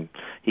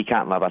 He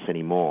can't love us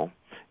anymore,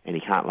 and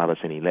he can't love us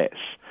any less.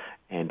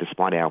 And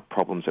despite our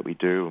problems that we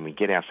do, and we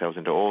get ourselves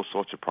into all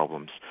sorts of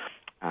problems,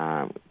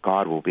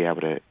 God will be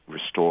able to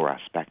restore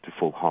us back to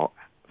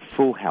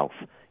full health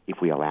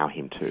if we allow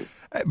him to.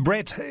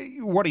 Brett,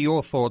 what are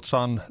your thoughts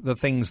on the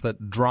things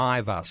that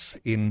drive us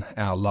in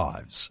our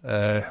lives?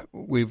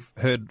 We've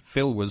heard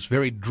Phil was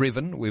very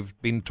driven. We've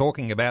been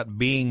talking about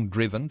being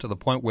driven to the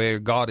point where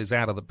God is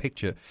out of the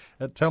picture.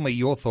 Tell me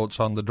your thoughts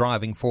on the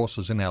driving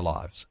forces in our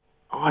lives.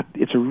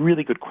 It's a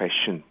really good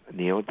question,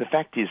 Neil. The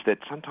fact is that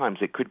sometimes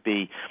it could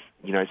be,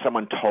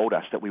 someone told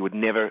us that we would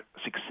never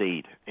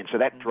succeed, and so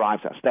that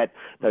drives us.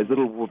 Those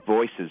little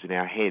voices in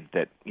our head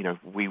that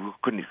we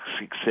couldn't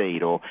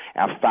succeed, or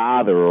our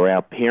father or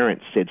our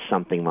parents said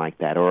something like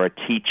that, or a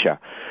teacher.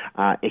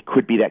 It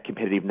could be that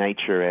competitive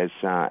nature, as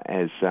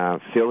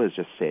Phil has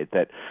just said,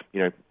 that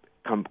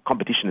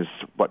competition is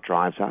what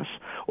drives us,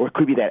 or it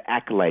could be that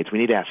accolades. We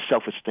need our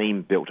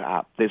self-esteem built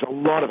up. There's a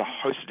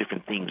host of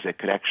different things that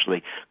could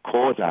actually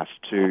cause us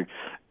to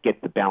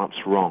get the balance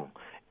wrong.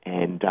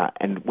 And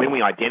when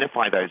we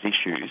identify those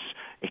issues,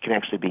 it can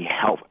actually be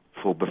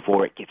helpful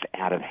before it gets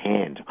out of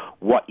hand.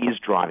 What is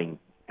driving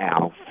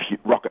our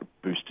rocket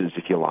boosters,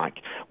 if you like?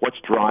 What's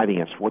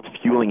driving us? What's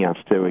fueling us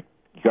to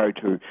go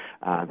to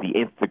the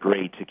nth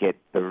degree to get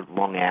the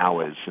long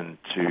hours and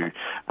to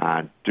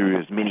do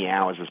as many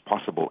hours as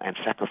possible and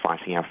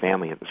sacrificing our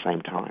family at the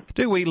same time?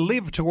 Do we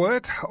live to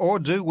work or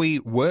do we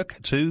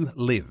work to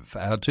live?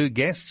 Our two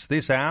guests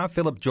this hour,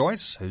 Philip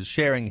Joyce, who's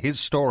sharing his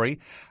story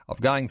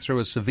of going through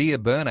a severe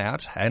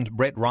burnout, and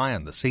Brett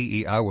Ryan, the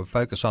CEO of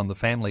Focus on the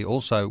Family,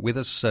 also with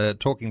us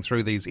talking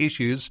through these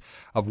issues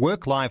of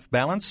work-life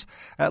balance.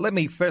 Let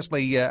me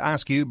firstly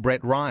ask you,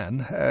 Brett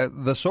Ryan,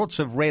 the sorts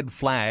of red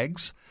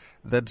flags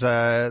that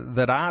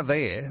are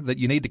there that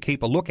you need to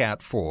keep a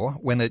lookout for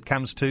when it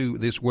comes to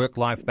this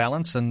work-life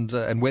balance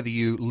and whether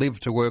you live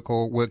to work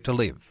or work to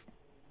live?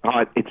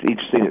 It's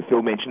interesting that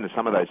Phil mentioned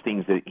some of those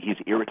things, that his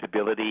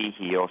irritability.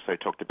 He also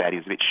talked about he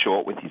was a bit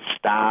short with his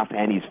staff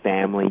and his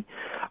family.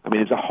 I mean,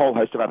 there's a whole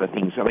host of other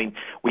things. I mean,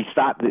 we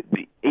start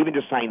even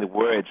just saying the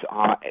words,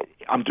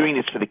 I'm doing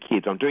this for the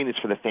kids, I'm doing this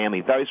for the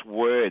family. Those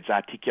words,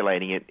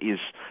 articulating it, is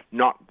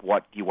not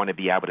what you want to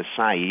be able to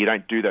say. You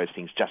don't do those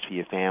things just for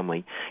your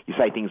family. You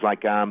say things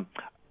like,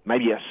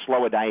 maybe a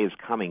slower day is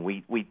coming.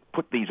 We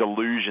put these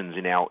allusions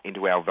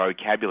into our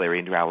vocabulary,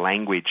 into our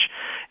language,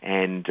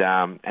 and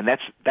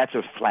that's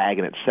a flag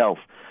in itself.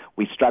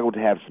 We struggle to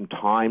have some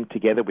time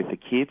together with the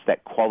kids,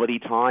 that quality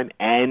time,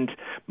 and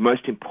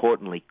most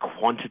importantly,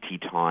 quantity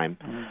time.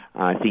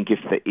 I think if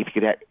you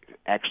could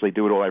actually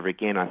do it all over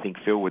again, I think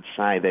Phil would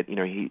say that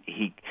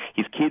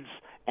his kids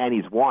and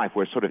his wife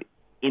were sort of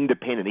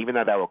independent, even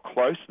though they were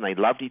close and they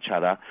loved each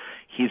other.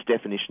 His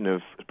definition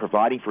of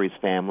providing for his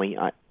family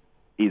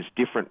is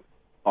different,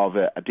 of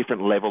a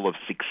different level of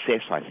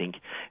success, I think,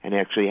 and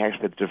actually has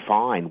to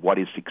define what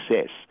is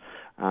success.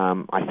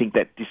 I think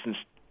that distance,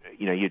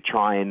 you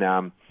try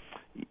and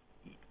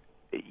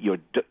your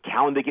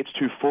calendar gets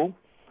too full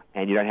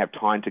and you don't have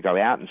time to go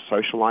out and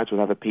socialize with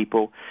other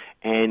people,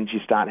 and you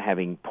start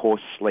having poor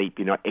sleep,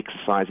 you're not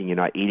exercising, you're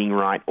not eating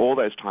right. All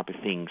those type of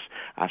things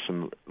are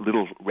some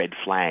little red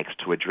flags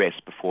to address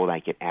before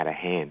they get out of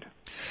hand.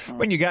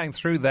 When you're going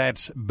through that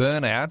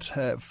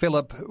burnout,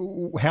 Philip,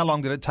 how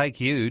long did it take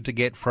you to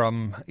get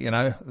from,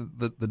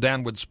 the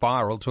downward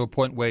spiral to a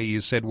point where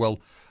you said,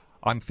 well,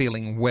 I'm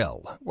feeling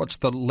well? What's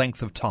the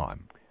length of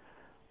time?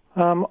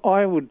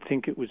 I would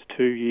think it was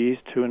 2 years,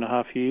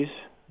 2.5 years.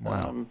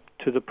 Wow.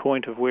 To the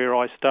point of where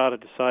I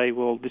started to say,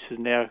 well, this is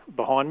now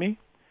behind me,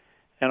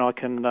 and I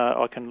can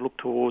look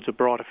towards a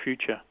brighter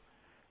future.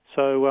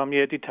 So,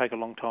 it did take a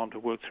long time to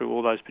work through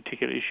all those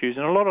particular issues,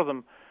 and a lot of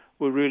them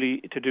were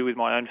really to do with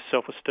my own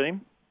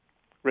self-esteem,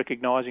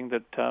 recognising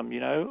that,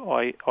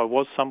 I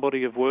was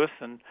somebody of worth,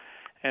 and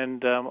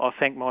I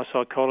thank my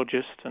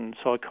psychologist and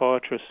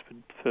psychiatrist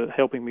for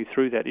helping me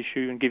through that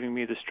issue and giving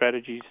me the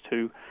strategies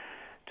to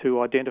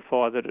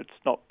identify that it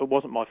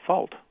wasn't my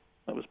fault.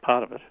 That was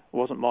part of it. It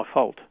wasn't my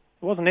fault.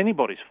 It wasn't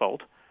anybody's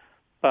fault.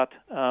 But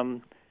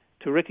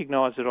to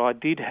recognise that I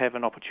did have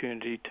an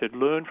opportunity to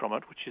learn from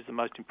it, which is the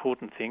most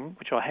important thing,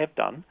 which I have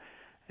done,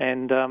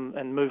 and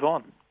move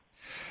on.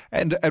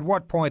 And at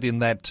what point in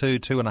that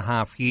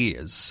 2.5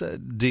 years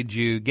did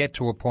you get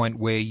to a point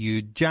where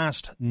you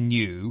just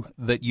knew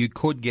that you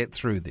could get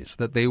through this,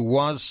 that there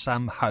was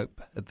some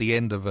hope at the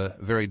end of a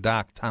very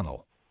dark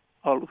tunnel?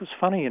 Oh, it was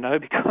funny,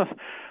 because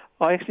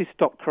I actually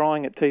stopped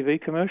crying at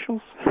TV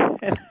commercials,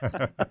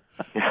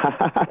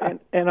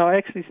 and I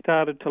actually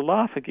started to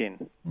laugh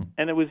again.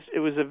 And it was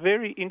a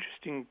very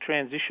interesting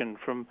transition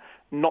from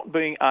not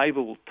being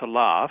able to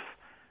laugh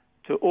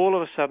to all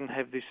of a sudden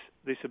have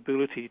this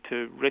ability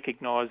to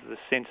recognise the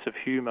sense of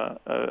humour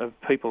of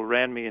people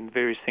around me and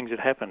various things that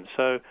happened.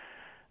 So,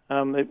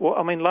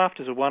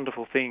 laughter is a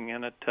wonderful thing,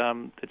 and it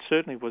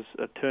certainly was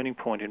a turning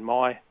point in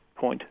my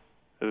point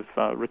of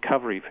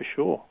recovery for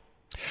sure.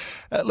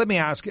 Let me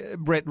ask,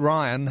 Brett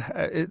Ryan,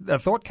 a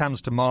thought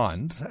comes to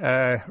mind,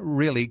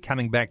 really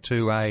coming back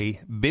to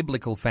a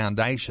biblical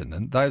foundation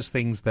and those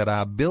things that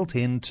are built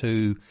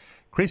into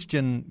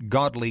Christian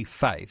godly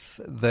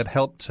faith that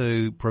help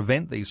to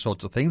prevent these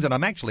sorts of things. And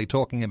I'm actually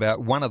talking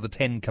about one of the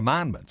 10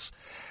 Commandments,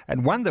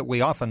 and one that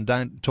we often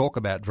don't talk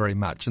about very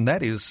much, and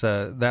that is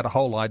that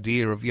whole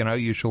idea of,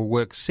 you shall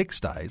work 6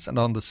 days, and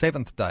on the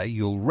 7th day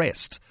you'll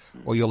rest,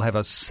 or you'll have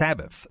a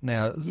Sabbath.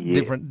 Now,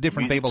 different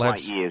people have...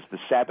 Years. The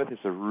Sabbath is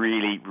a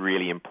really,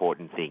 really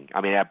important thing.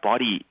 I mean, our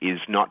body is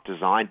not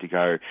designed to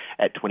go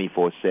at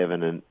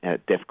 24/7 and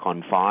at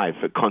DEFCON 5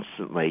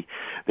 constantly.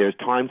 There's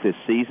times, there's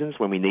seasons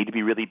when we need to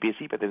be really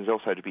busy, but there's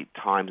also to be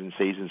times and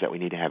seasons that we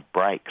need to have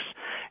breaks.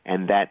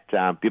 And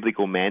that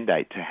biblical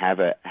mandate to have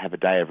a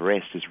day of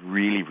rest is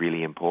really,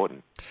 really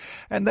important.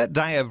 And that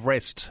day of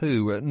rest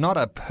too, not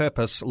a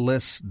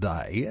purposeless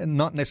day,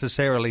 not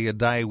necessarily a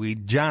day we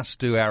just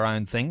do our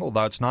own thing,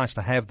 although it's nice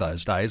to have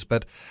those days,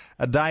 but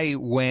a day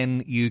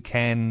when you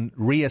can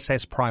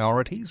reassess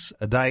priorities,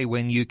 a day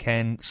when you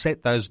can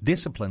set those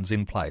disciplines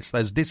in place,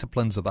 those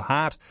disciplines of the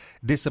heart,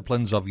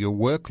 disciplines of your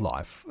work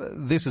life.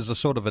 This is a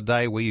sort of a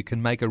day where you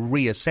can make a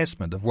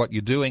reassessment of what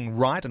you're doing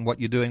right and what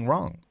you're doing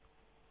wrong.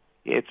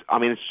 It's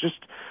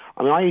just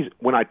I mean,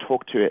 when I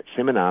talk to at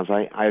seminars,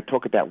 I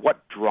talk about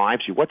what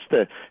drives you, what's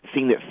the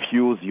thing that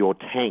fuels your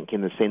tank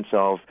in the sense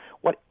of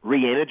what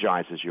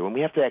re-energizes you, and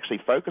we have to actually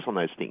focus on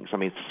those things. I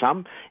mean,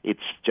 some it's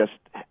just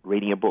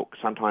reading a book.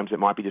 Sometimes it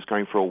might be just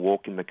going for a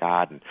walk in the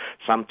garden.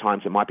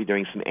 Sometimes it might be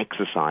doing some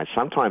exercise.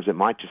 Sometimes it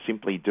might just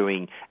simply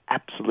doing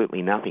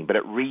absolutely nothing, but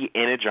it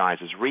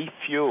re-energizes,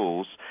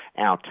 refuels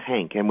our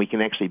tank, and we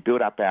can actually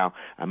build up our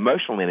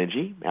emotional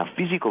energy, our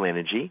physical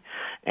energy,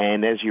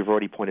 and as you've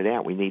already pointed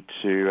out, we need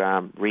to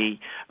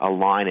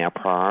realign our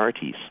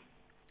priorities.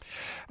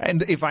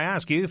 And if I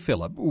ask you,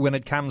 Philip, when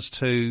it comes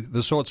to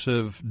the sorts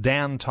of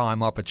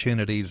downtime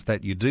opportunities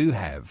that you do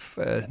have,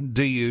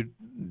 do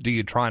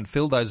you try and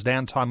fill those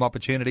downtime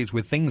opportunities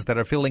with things that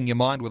are filling your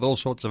mind with all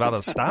sorts of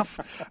other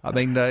stuff? I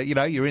mean,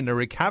 you're in a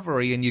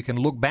recovery and you can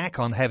look back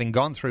on having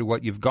gone through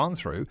what you've gone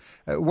through.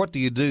 What do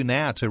you do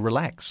now to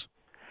relax?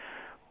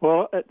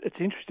 Well, it's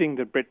interesting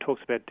that Brett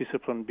talks about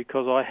discipline,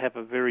 because I have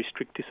a very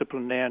strict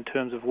discipline now in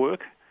terms of work.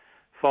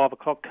 5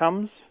 o'clock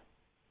comes,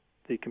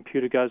 the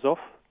computer goes off,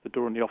 the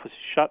door in the office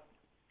is shut,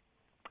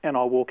 and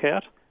I walk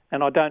out,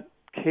 and I don't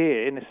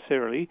care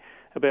necessarily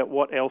about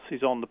what else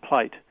is on the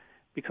plate,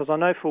 because I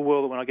know full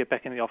well that when I get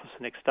back in the office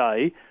the next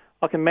day,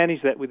 I can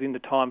manage that within the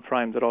time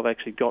frame that I've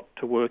actually got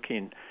to work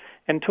in.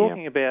 And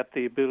talking about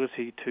the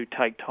ability to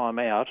take time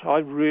out, I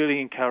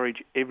really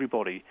encourage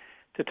everybody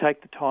to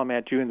take the time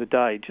out during the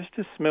day just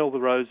to smell the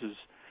roses,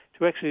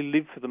 to actually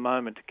live for the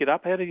moment, to get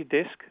up out of your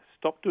desk,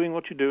 stop doing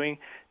what you're doing,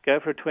 go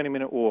for a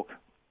 20-minute walk.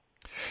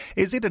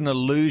 Is it an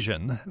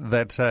illusion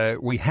that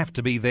we have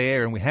to be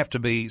there and we have to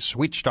be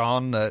switched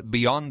on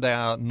beyond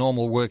our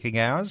normal working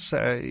hours?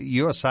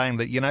 You're saying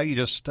that, you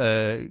just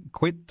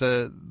quit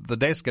the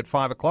desk at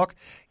 5 o'clock,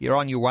 you're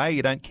on your way,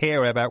 you don't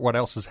care about what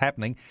else is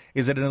happening.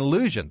 Is it an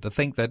illusion to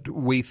think that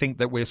we think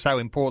that we're so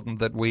important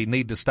that we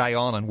need to stay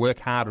on and work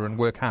harder and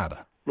work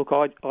harder? Look,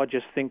 I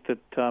just think that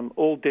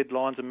all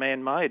deadlines are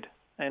man-made,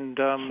 and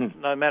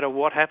no matter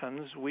what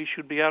happens, we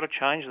should be able to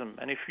change them.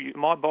 And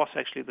my boss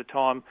actually at the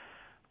time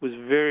was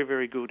very,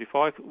 very good. If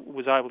I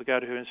was able to go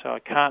to her and say, I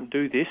can't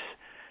do this,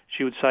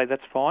 she would say,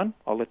 that's fine,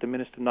 I'll let the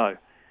minister know.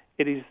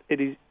 It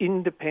is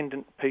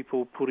independent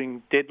people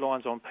putting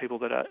deadlines on people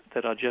that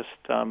are just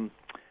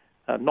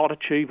not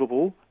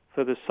achievable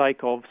for the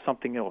sake of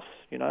something else,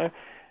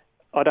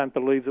 I don't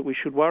believe that we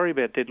should worry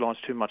about deadlines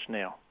too much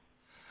now.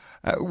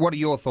 What are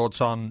your thoughts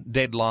on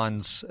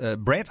deadlines,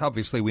 Brett?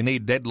 Obviously, we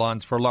need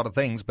deadlines for a lot of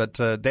things, but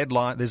there's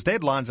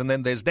deadlines and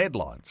then there's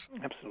deadlines.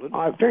 Absolutely.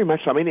 Very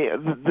much so. I mean,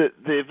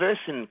 the verse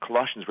in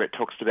Colossians where it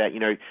talks about,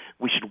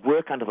 we should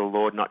work under the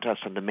Lord, not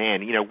just under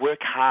man. Work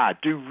hard,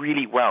 do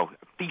really well,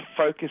 be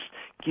focused,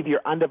 give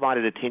your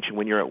undivided attention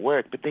when you're at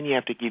work, but then you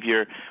have to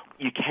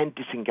you can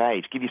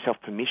disengage, give yourself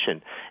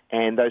permission.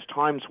 And those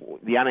times,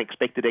 the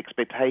unexpected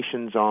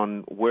expectations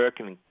on work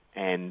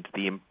and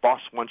the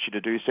boss wants you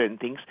to do certain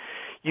things,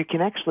 you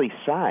can actually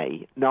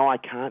say, no, I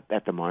can't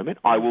at the moment.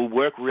 I will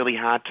work really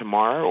hard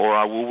tomorrow, or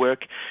I will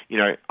work,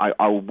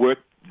 I will work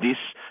this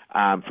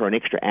for an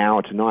extra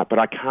hour tonight, but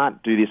I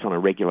can't do this on a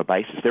regular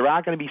basis. There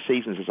are going to be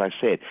seasons, as I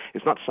said.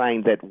 It's not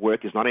saying that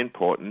work is not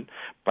important,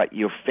 but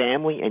your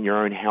family and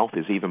your own health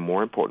is even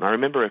more important. I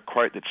remember a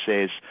quote that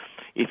says,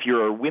 if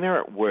you're a winner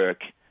at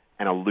work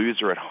and a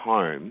loser at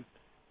home,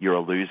 you're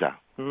a loser.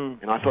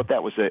 And I thought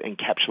that was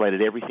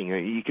encapsulated everything.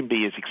 You can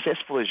be as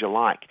successful as you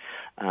like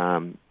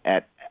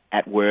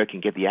at work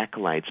and get the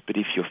accolades, but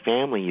if your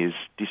family is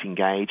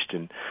disengaged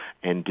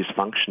and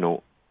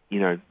dysfunctional,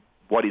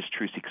 what is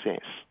true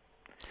success?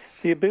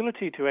 The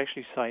ability to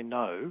actually say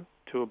no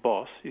to a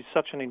boss is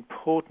such an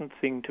important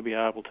thing to be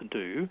able to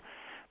do,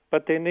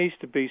 but there needs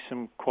to be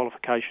some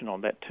qualification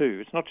on that too.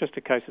 It's not just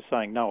a case of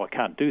saying, no, I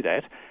can't do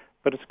that,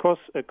 but it's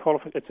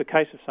a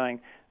case of saying,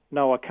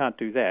 no, I can't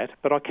do that,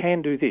 but I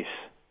can do this.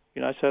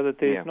 So that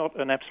there's not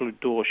an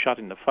absolute door shut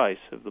in the face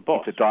of the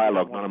boss. It's a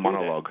dialogue, not a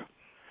monologue.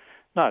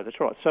 No, that's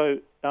right. So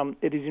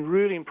it is a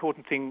really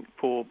important thing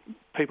for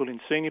people in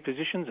senior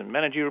positions and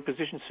managerial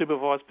positions,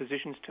 supervised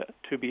positions,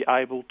 to be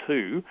able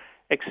to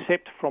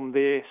accept from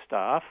their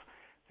staff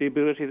the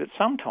ability that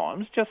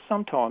sometimes, just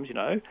sometimes,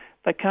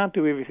 they can't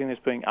do everything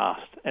that's being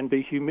asked, and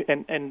be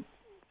and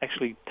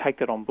actually take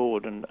that on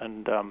board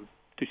and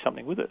do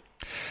something with it.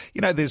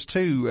 There's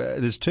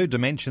two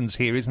dimensions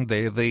here, isn't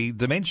there? The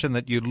dimension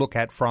that you look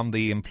at from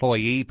the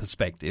employee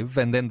perspective,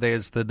 and then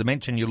there's the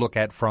dimension you look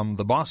at from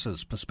the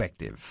boss's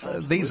perspective.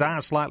 These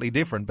are slightly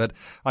different, but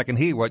I can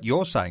hear what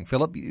you're saying,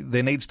 Philip.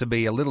 There needs to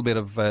be a little bit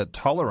of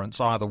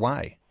tolerance either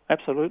way.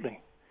 Absolutely.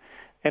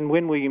 And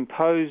when we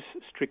impose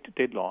strict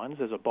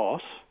deadlines as a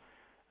boss,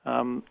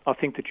 I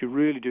think that you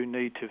really do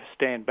need to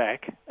stand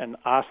back and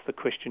ask the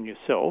question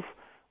yourself,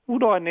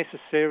 would I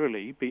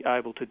necessarily be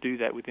able to do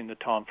that within the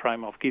time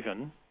frame I've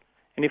given?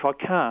 And if I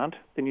can't,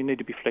 then you need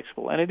to be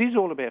flexible. And it is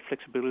all about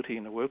flexibility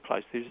in the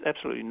workplace. There's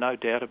absolutely no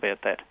doubt about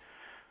that.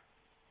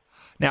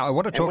 Now, I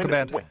want to talk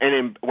about...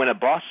 when a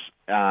boss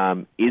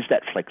is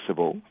that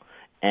flexible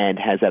and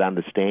has that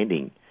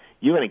understanding,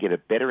 you're going to get a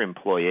better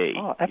employee.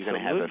 Oh, you're going to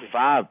have a absolutely.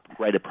 far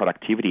greater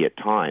productivity at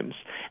times,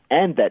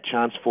 and that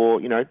chance for,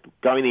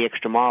 going the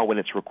extra mile when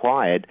it's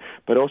required.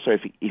 But also,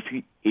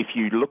 if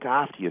you look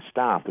after your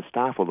staff, the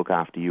staff will look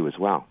after you as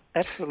well.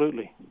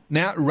 Absolutely.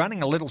 Now,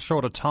 running a little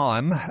short of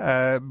time,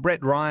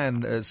 Brett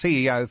Ryan,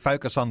 CEO,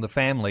 Focus on the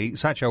Family,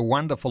 such a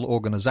wonderful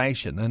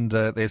organisation, and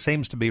there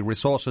seems to be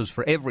resources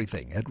for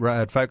everything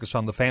at Focus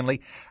on the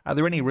Family. Are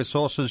there any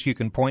resources you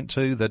can point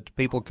to that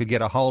people could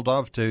get a hold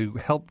of to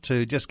help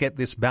to just get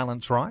this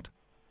balance right?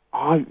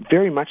 Oh,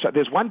 very much so.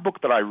 There's one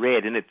book that I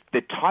read, and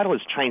the title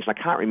has changed, and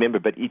I can't remember,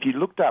 but if you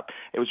looked up,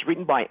 it was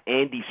written by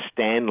Andy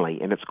Stanley,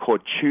 and it's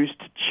called Choose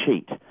to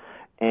Cheat.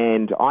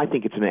 And I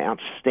think it's an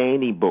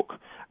outstanding book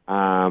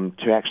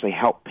to actually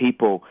help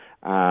people,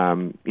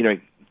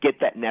 get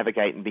that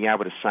navigate and being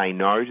able to say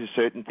no to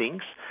certain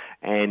things.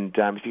 And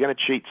if you're going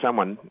to cheat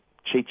someone,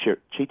 cheat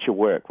your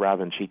work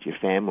rather than cheat your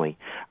family.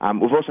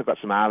 We've also got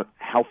some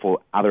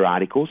helpful other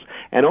articles,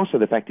 and also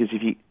the fact is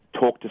if you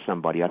talk to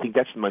somebody, I think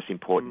that's the most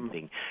important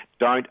thing.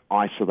 Don't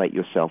isolate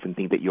yourself and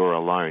think that you're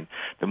alone.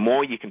 The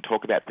more you can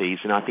talk about these,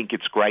 and I think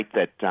it's great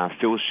that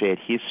Phil shared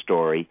his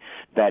story,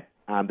 that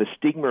the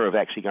stigma of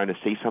actually going to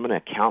see someone,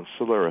 a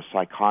counsellor, a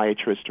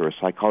psychiatrist, or a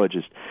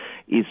psychologist,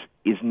 is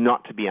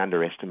not to be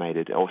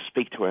underestimated. Or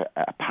speak to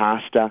a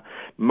pastor.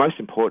 Most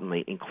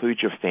importantly, include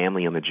your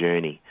family on the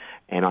journey.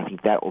 And I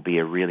think that will be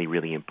a really,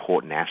 really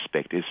important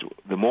aspect. Is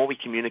the more we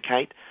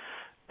communicate,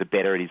 the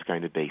better it is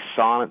going to be.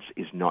 Silence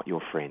is not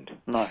your friend.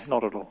 No,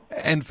 not at all.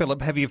 And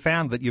Philip, have you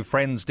found that your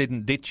friends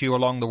didn't ditch you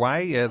along the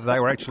way? They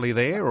were actually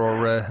there, or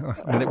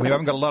we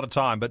haven't got a lot of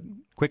time, but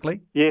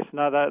quickly? Yes,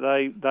 no,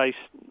 they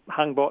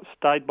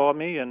stayed by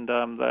me, and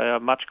they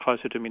are much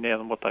closer to me now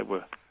than what they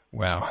were.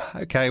 Wow.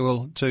 Okay,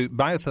 well, to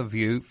both of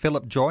you,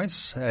 Philip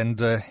Joyce,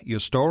 and your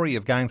story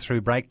of going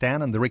through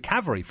breakdown and the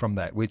recovery from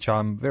that, which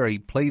I'm very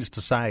pleased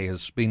to say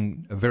has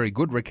been a very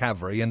good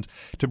recovery, and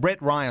to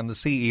Brett Ryan, the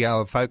CEO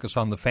of Focus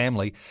on the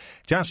Family,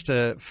 just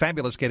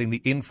fabulous getting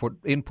the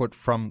input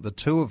from the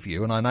two of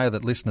you, and I know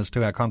that listeners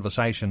to our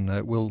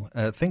conversation will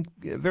think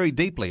very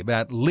deeply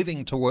about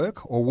living to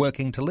work or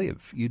working to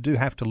live. You do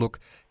have to look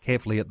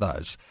carefully at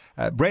those.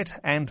 Brett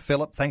and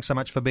Philip, thanks so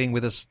much for being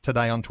with us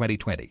today on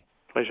 2020.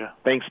 Pleasure.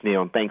 Thanks,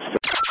 Neil, and thanks.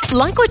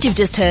 Like what you've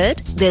just heard?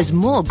 There's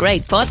more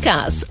great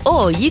podcasts,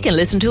 or you can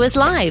listen to us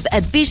live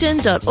at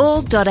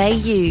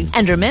vision.org.au.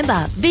 And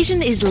remember,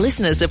 Vision is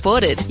listener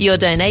supported. Your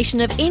donation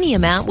of any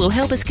amount will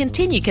help us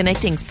continue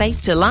connecting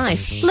faith to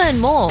life. Learn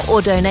more or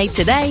donate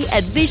today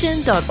at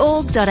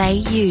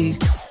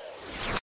vision.org.au.